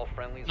 All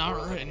friendlies Not were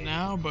right eliminated.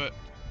 now, but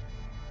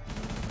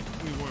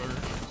we were.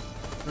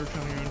 We're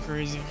kind of going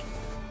crazy.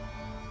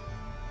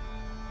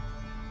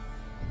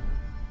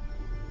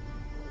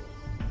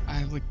 I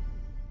have like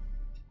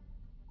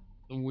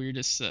the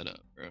weirdest setup,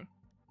 bro.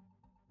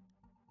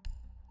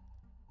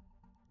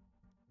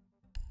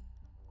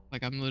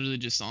 Like I'm literally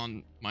just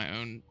on my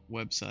own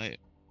website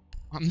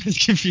on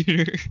this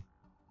computer.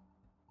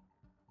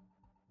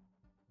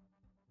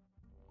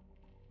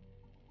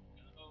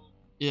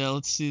 Yeah,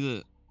 let's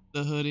see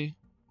the hoodie.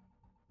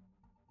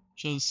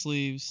 Show the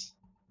sleeves.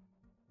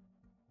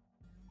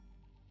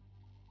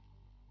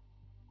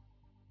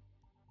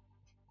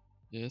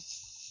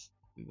 Yes,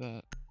 do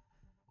that.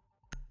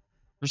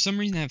 For some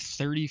reason, I have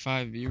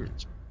 35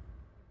 viewers,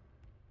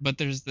 but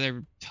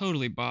they're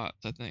totally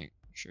bots. I think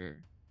for sure.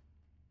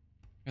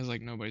 Cause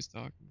like nobody's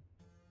talking.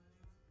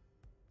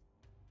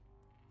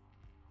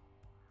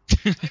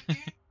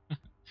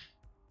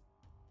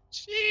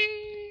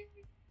 Gee.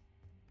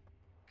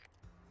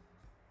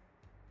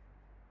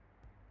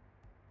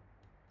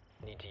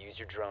 Need to use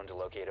your drone to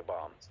locate a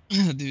bomb.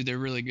 Dude, they're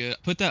really good.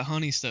 Put that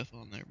honey stuff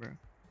on there, bro.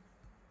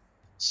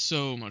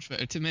 So much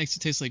better. It makes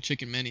it taste like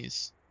chicken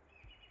minis.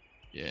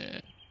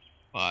 Yeah.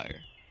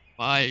 Fire.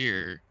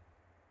 Fire.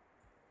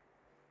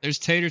 There's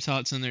tater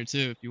tots in there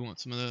too if you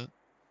want some of that.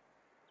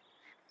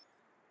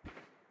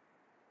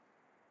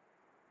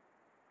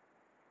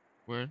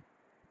 Word.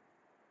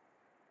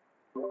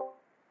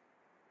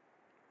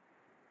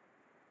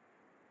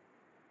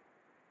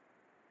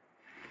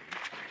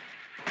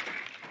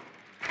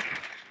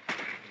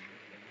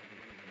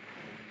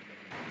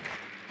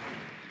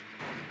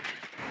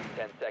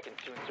 Seconds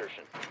to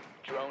insertion.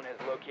 Drone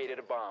has located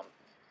a bomb.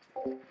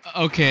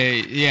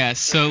 Okay, yeah,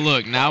 so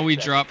look, now we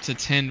dropped to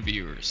 10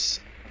 viewers.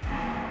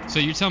 So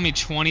you're telling me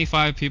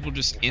 25 people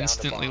just You found a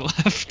instantly bomb.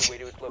 left? Make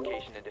your way to its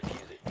location and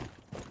defuse it.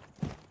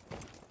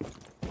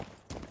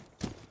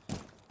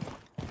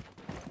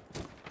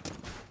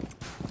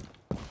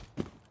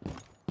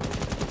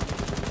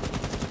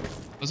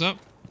 What's up?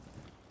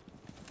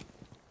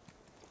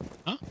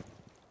 Huh?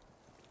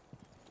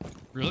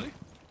 Really?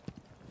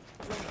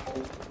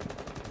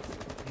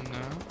 No.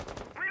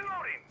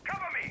 Reloading!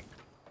 Cover me!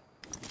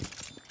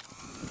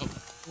 Oh,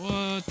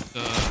 what the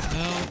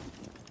hell?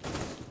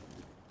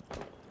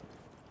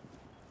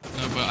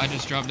 No, but I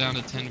just dropped down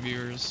to 10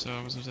 viewers, so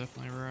I was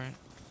definitely right.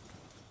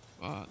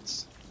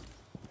 Bots.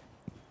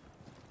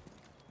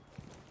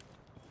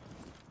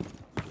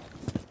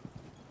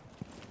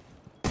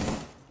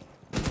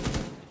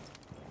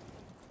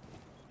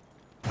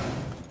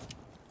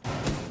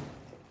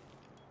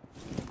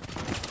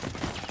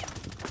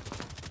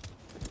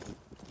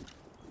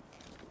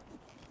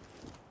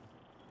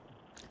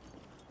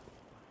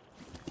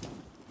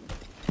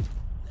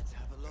 Let's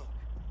have a look.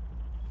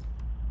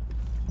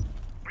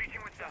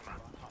 Breaching with Dama.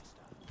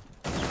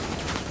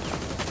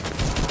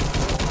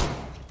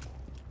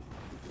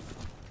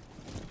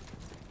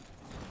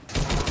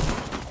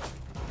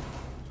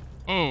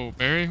 Oh,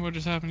 Barry, what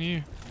just happened to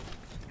you?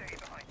 Stay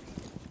behind me.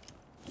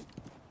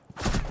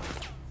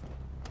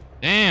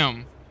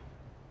 Damn.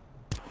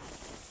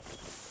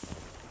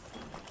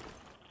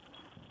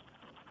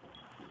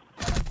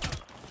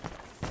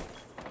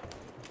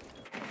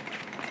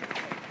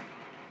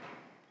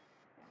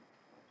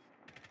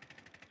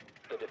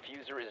 The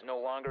diffuser is no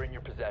longer in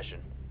your possession.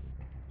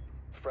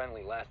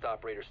 Friendly, last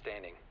operator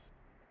standing.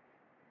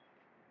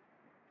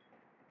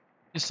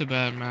 Just a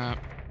bad map.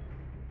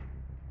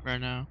 Right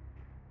now.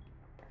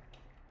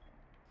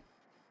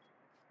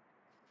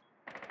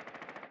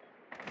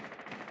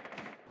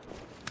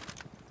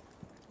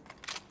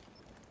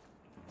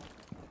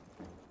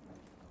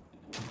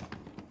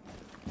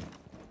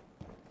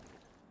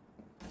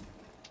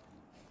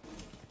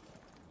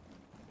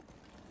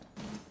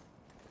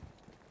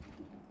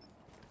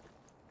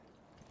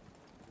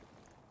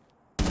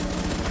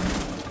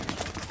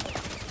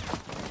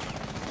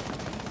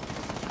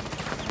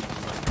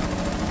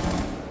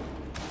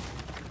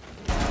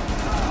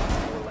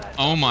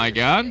 Oh my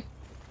god.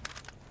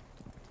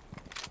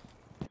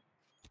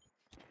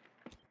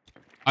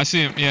 I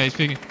see him. Yeah, he's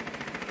peeking.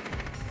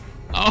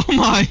 Oh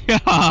my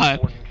god.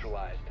 Four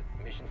neutralized.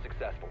 Mission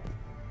successful.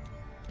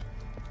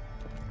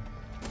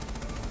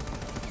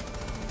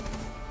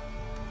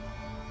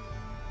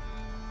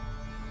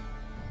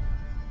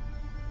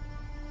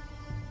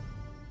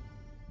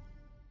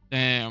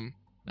 Damn.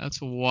 That's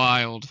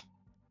wild.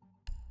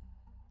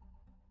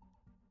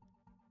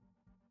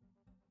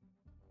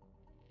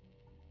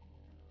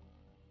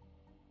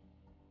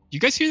 You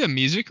guys hear the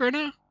music right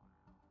now?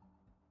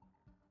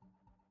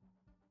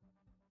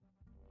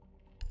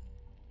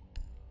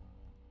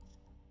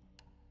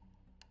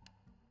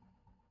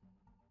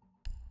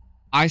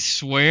 I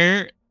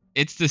swear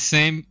it's the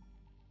same.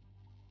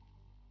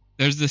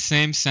 There's the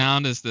same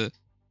sound as the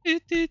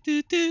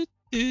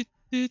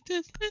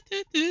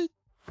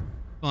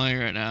playing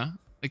right now.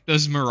 Like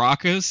those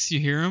maracas, you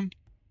hear them?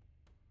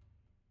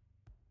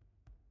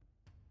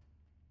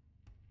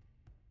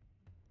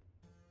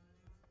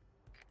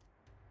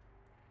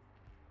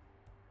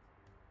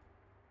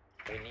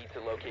 We need to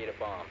locate a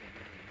bomb.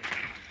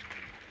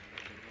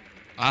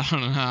 I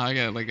don't know how. I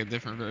got like a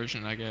different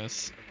version, I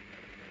guess.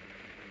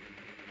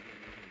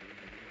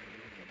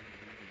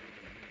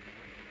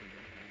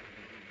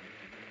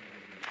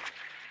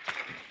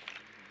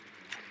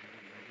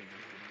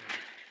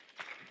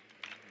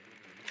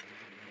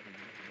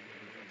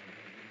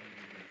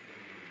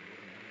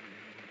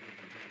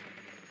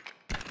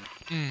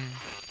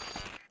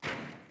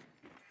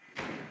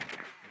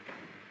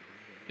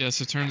 Yes,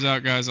 it turns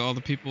out, guys, all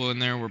the people in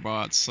there were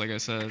bots, like I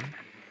said.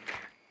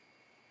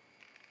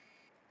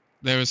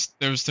 There was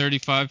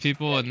 35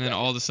 people, and then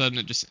all of a sudden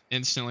it just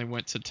instantly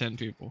went to 10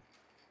 people.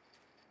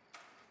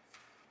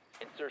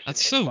 Insertion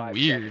That's in so 5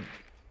 weird. seconds.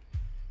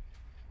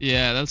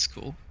 Yeah, that's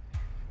cool.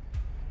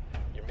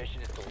 Your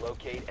mission is to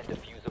locate and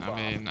defuse a bomb.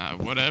 I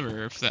mean,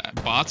 whatever. If the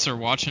bots are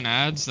watching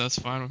ads, that's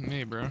fine with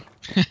me, bro.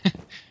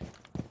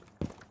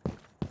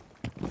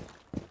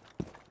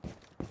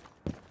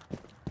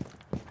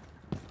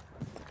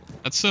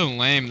 That's so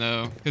lame,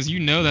 though, because you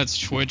know that's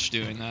Twitch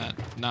doing that,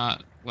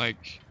 not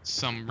like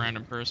some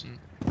random person.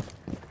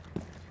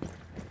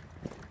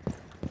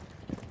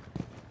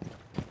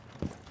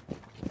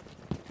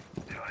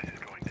 Device is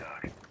going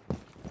dark.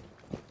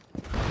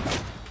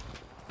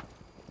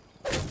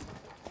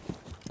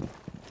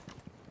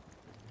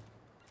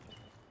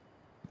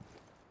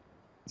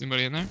 Is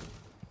anybody in there?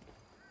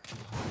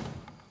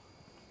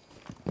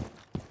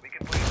 We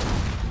can play.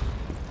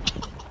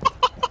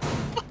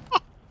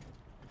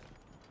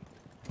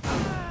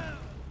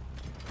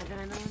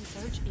 Adrenaline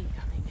surge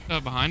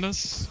incoming. Behind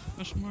us?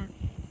 Question mark.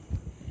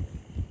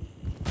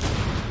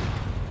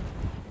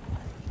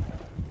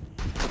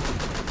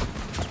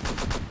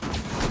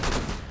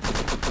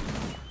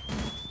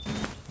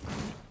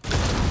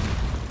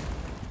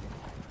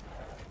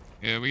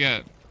 Yeah, we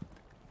got.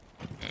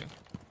 Okay.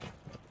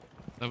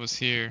 That was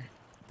here.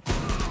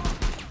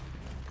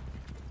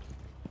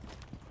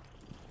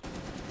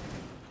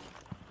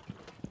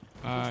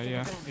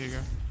 Yeah, here you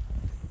go.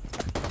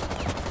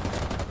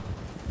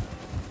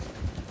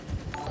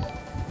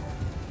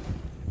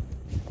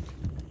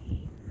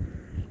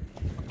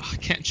 I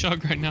can't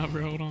chug right now,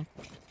 bro. Hold on.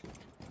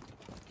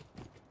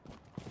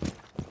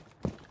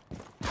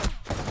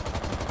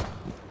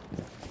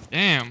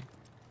 Damn.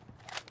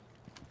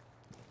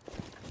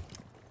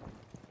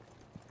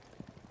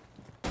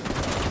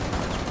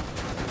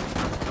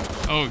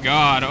 Oh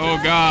god, oh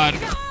god.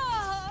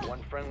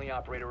 One friendly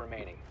operator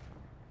remaining.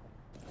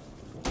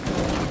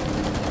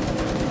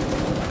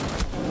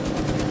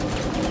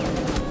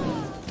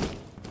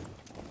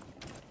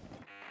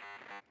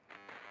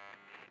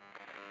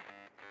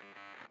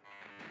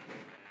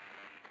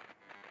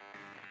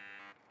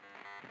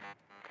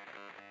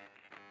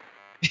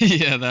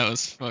 Yeah, that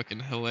was fucking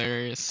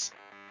hilarious.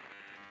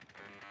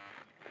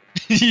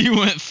 You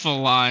went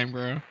flying,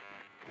 bro.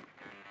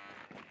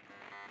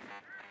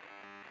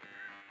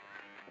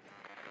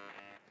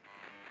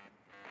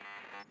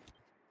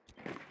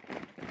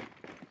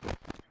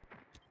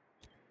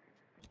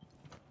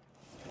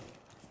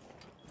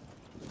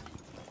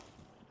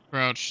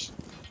 Crouched.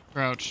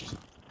 Crouched.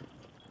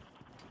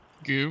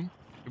 Goo.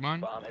 Come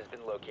on. Bomb has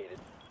been located.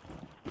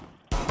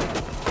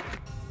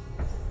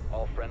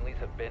 All friendlies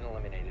have been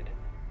eliminated.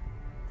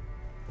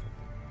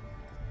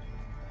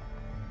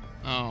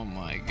 Oh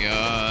my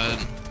god.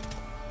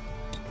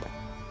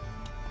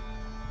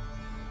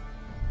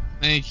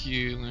 Thank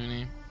you,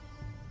 Looney.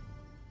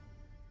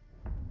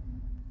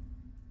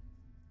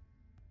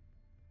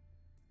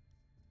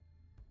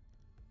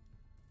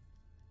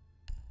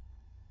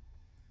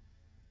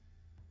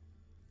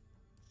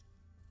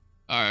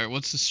 Alright,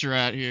 what's the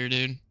strat here,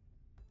 dude?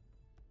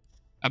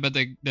 I bet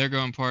they're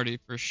going party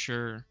for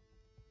sure.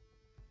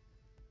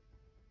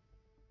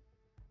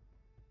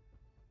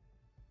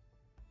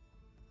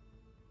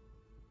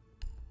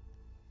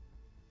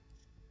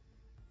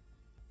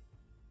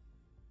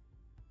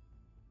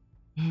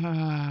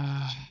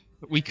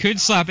 We could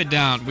slap it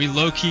down. We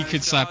low-key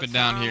could slap it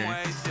down here.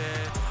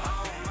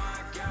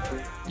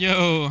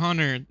 Yo,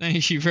 Hunter,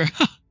 thank you for.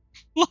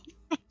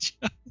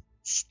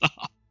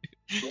 Stop.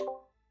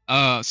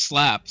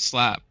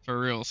 Slap for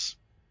reals.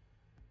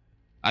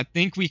 I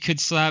think we could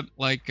slap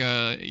like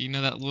you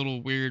know that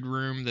little weird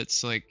room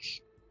that's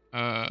like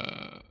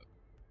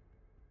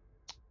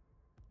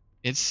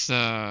it's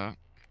if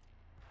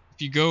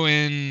you go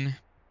in Need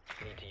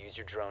to use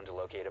your drone to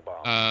locate a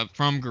bomb.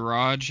 from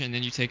garage and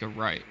then you take a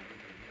right.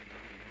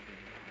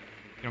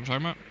 You know what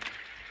I'm talking about?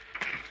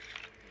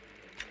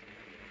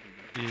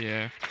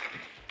 Yeah.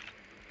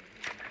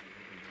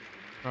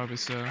 Probably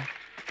so.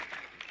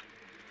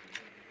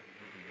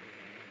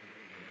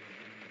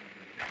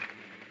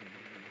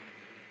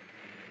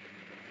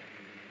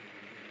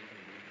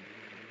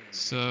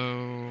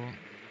 So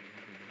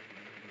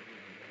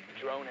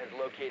Drone has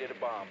located a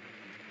bomb.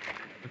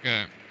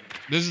 okay.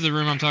 This is the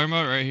room I'm talking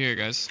about right here,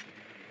 guys.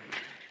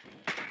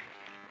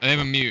 They have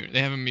a mute.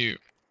 They have a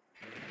mute.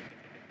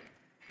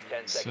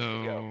 10 seconds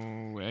to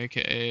go. So,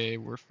 aka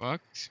we're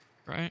fucked,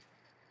 right?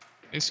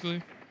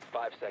 Basically.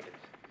 5 seconds.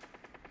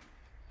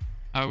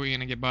 How are we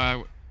gonna get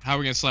by? How are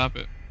we gonna slap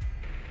it?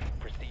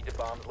 Proceed to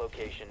bomb's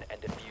location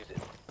and defuse it.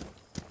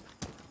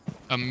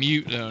 A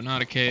mute though,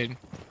 not a cade.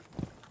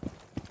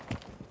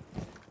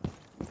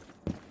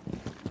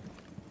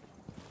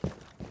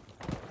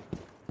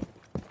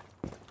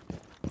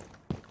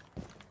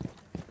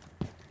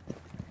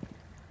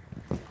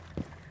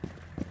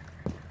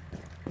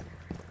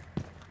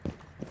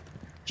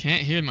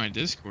 Can't hear my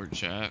Discord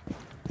chat.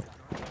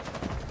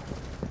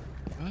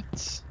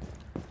 What?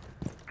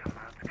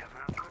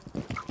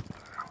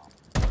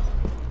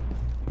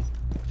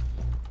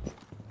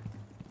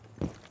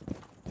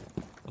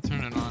 I'll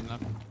turn it on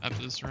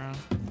after this round.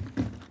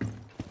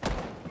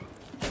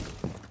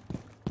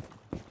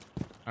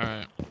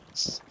 Alright.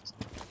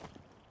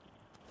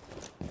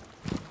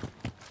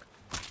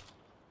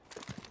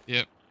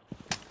 Yep.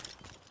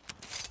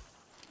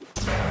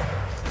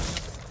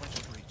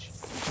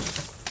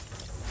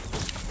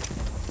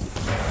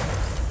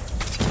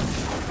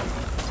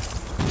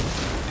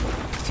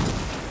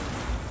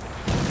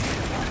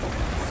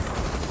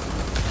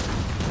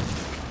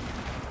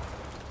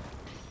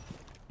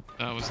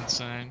 That was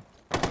insane.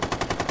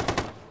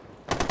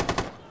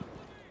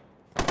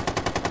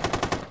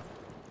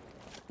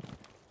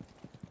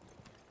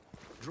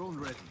 Drone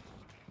ready.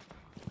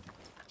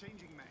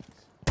 Changing max.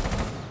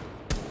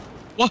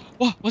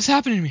 What's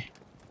happening to me?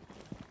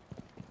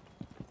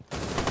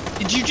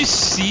 Did you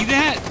just see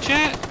that,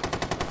 chat?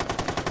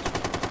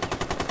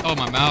 Oh,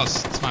 my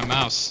mouse. It's my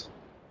mouse.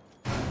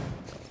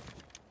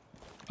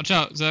 Watch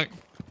out, Zach.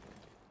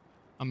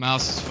 My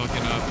mouse is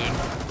fucking up, dude.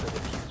 The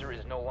diffuser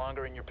is no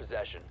longer in your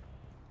possession.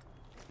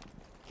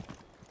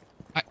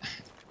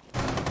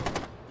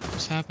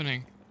 What's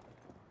happening?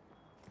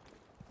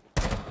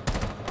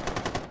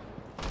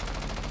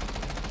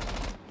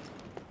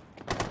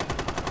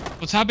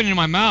 What's happening to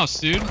my mouse,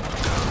 dude?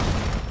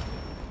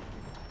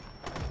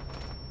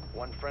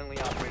 One friendly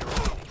operator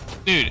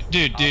remaining.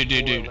 Dude. Op 4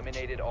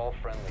 eliminated all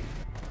friendlies.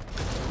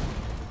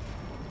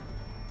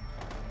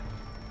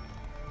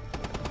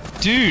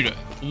 Dude,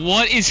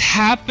 what is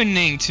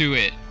happening to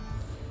it?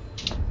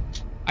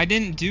 I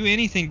didn't do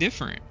anything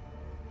different.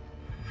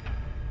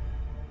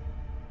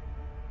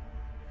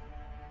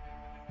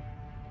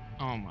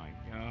 Oh my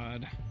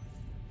god.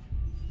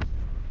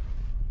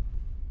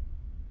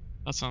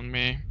 That's on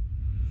me.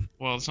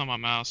 Well, it's on my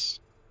mouse.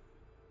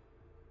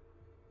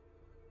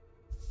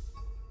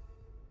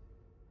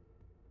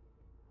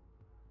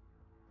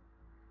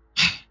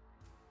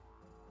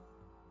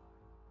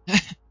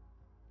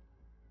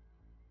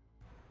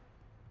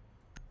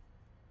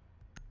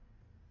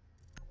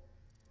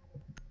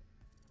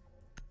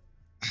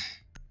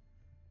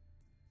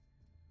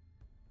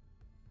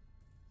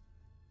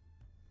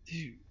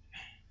 Dude.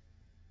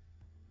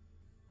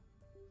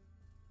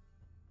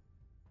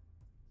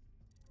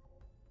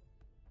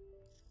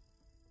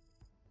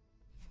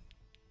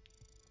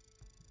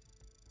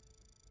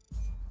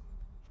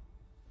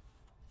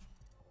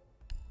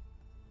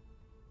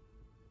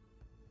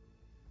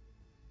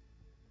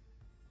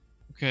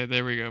 Okay,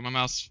 there we go. My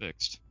mouse is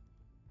fixed.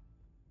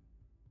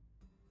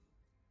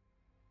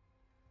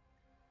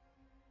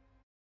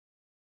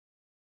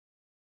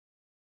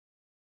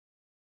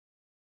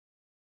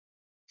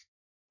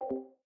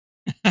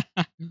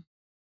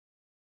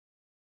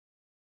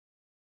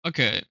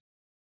 Okay,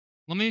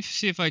 let me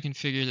see if I can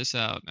figure this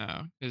out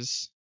now,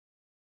 because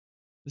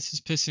this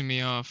is pissing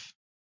me off.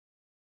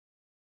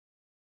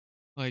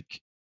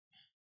 Like,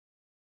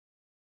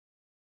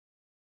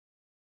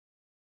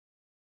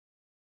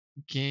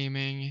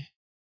 gaming.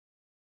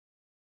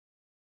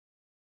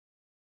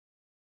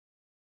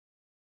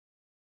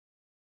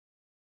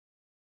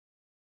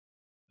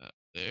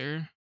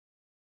 There.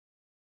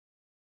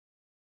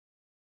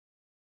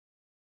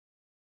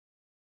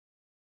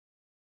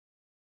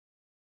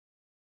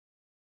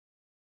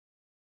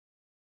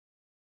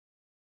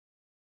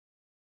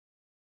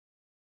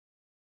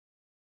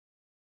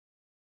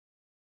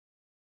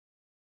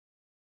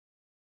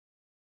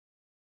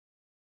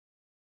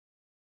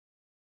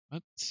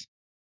 What?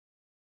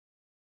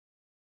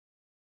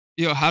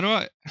 Yo, how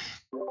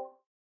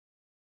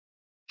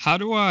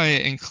do I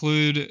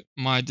include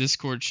my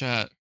Discord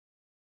chat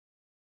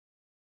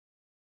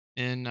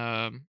in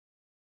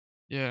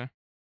yeah,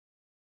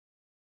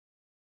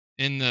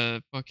 in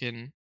the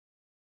fucking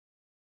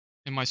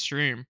in my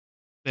stream?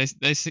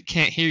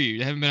 Can't hear you.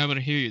 They haven't been able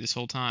to hear you this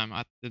whole time.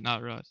 I did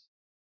not realize.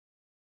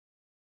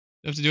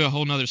 You have to do a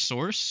whole nother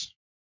source?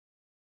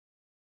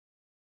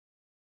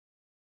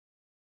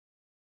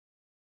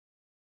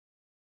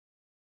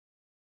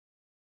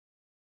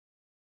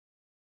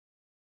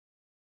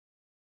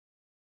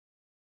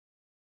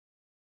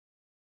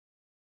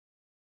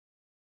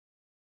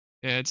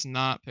 Yeah, it's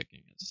not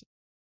picking us.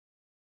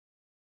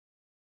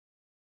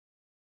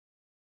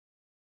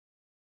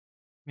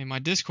 I mean, my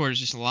Discord is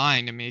just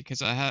lying to me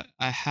because I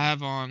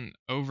have on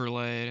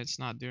overlay and it's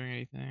not doing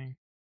anything.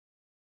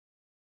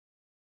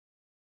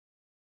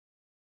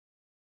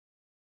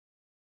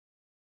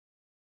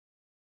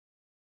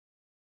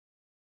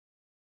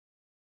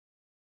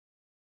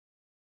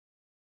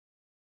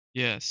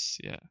 Yes,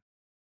 yeah.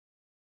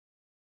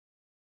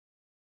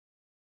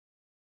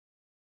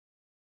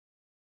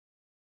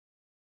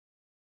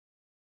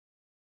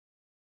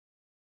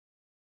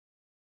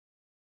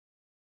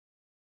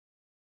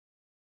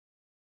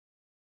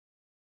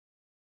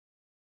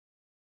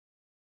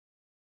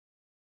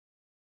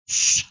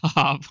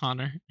 Stop,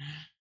 Hunter.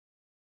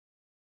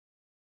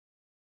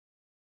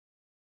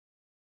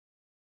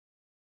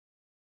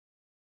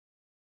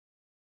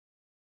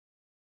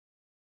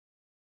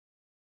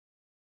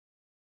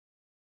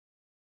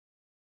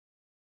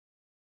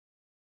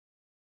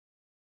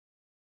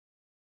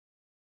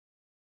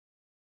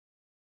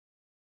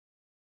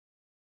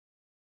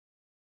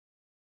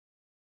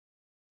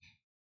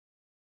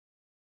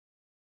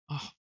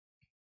 Oh,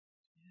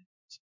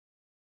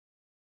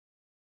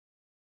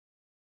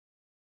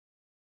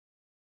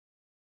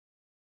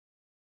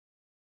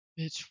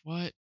 bitch,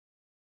 what?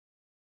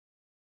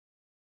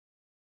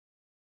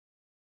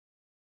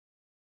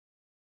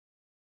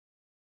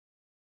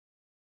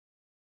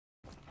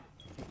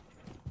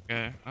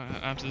 Okay,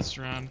 after this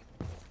round.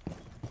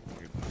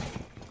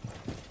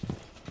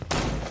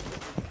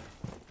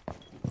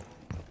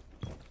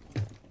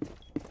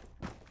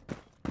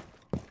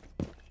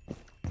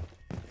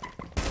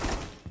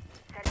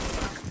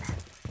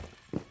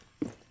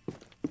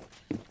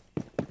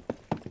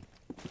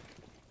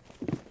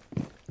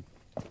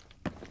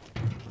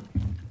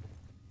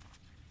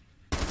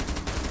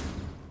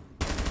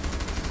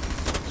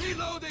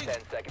 Reloading! 10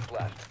 seconds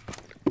left.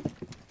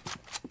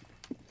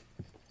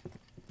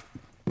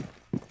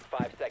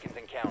 5 seconds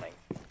and counting.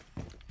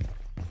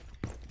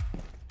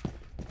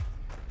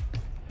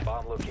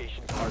 Bomb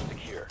locations are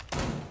secure.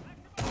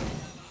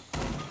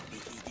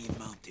 AED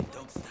mounted.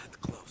 Don't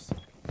stand close.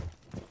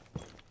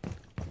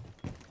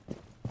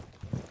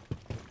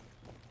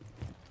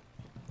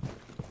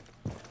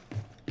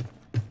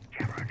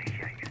 Camera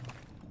initiated.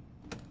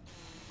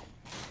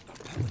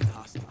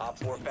 Op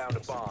 4 found a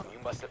bomb. You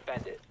must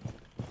defend it.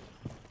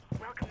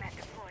 Welcome at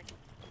the point.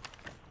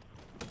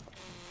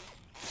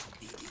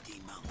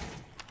 AED mounted.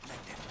 Let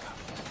them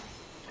come.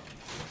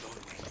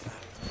 Doorway's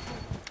out.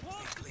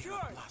 Stay clear of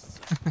blasts.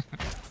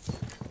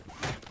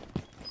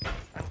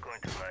 I'm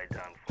going to lie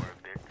down for a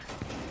bit.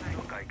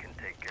 Look, I can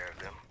take care of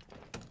them.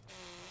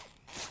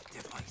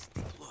 Device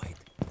deployed.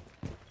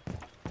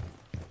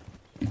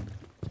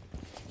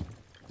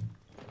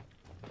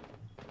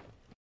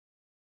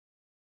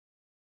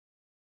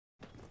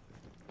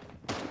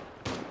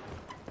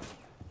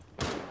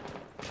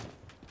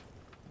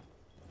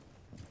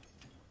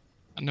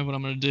 I know what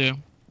I'm gonna do.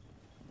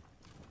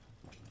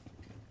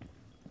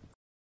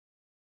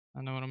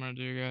 I know what I'm gonna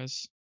do,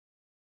 guys.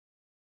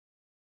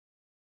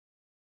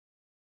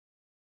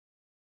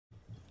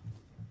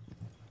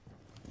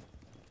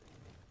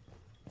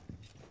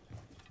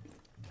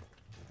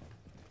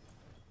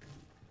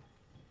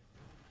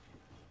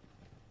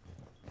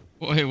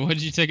 Wait, what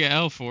did you take an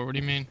L for? What do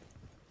you mean?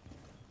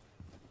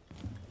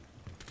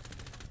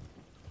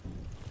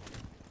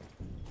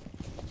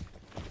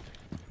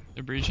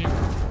 They're breaching?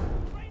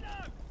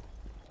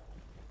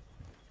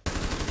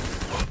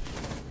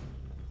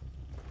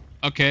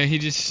 Okay,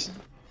 he's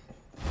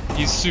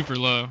super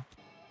low.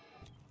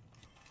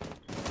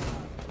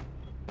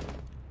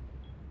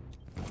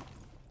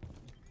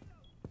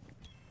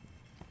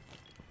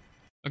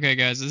 Okay,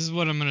 guys, this is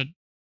what I'm gonna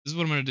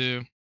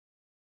do.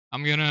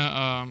 I'm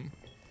gonna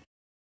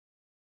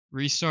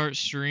restart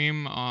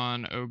stream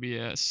on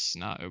OBS,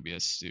 not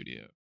OBS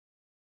Studio.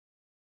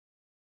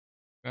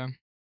 Okay.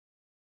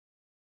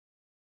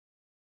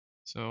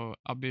 So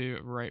I'll be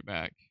right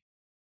back.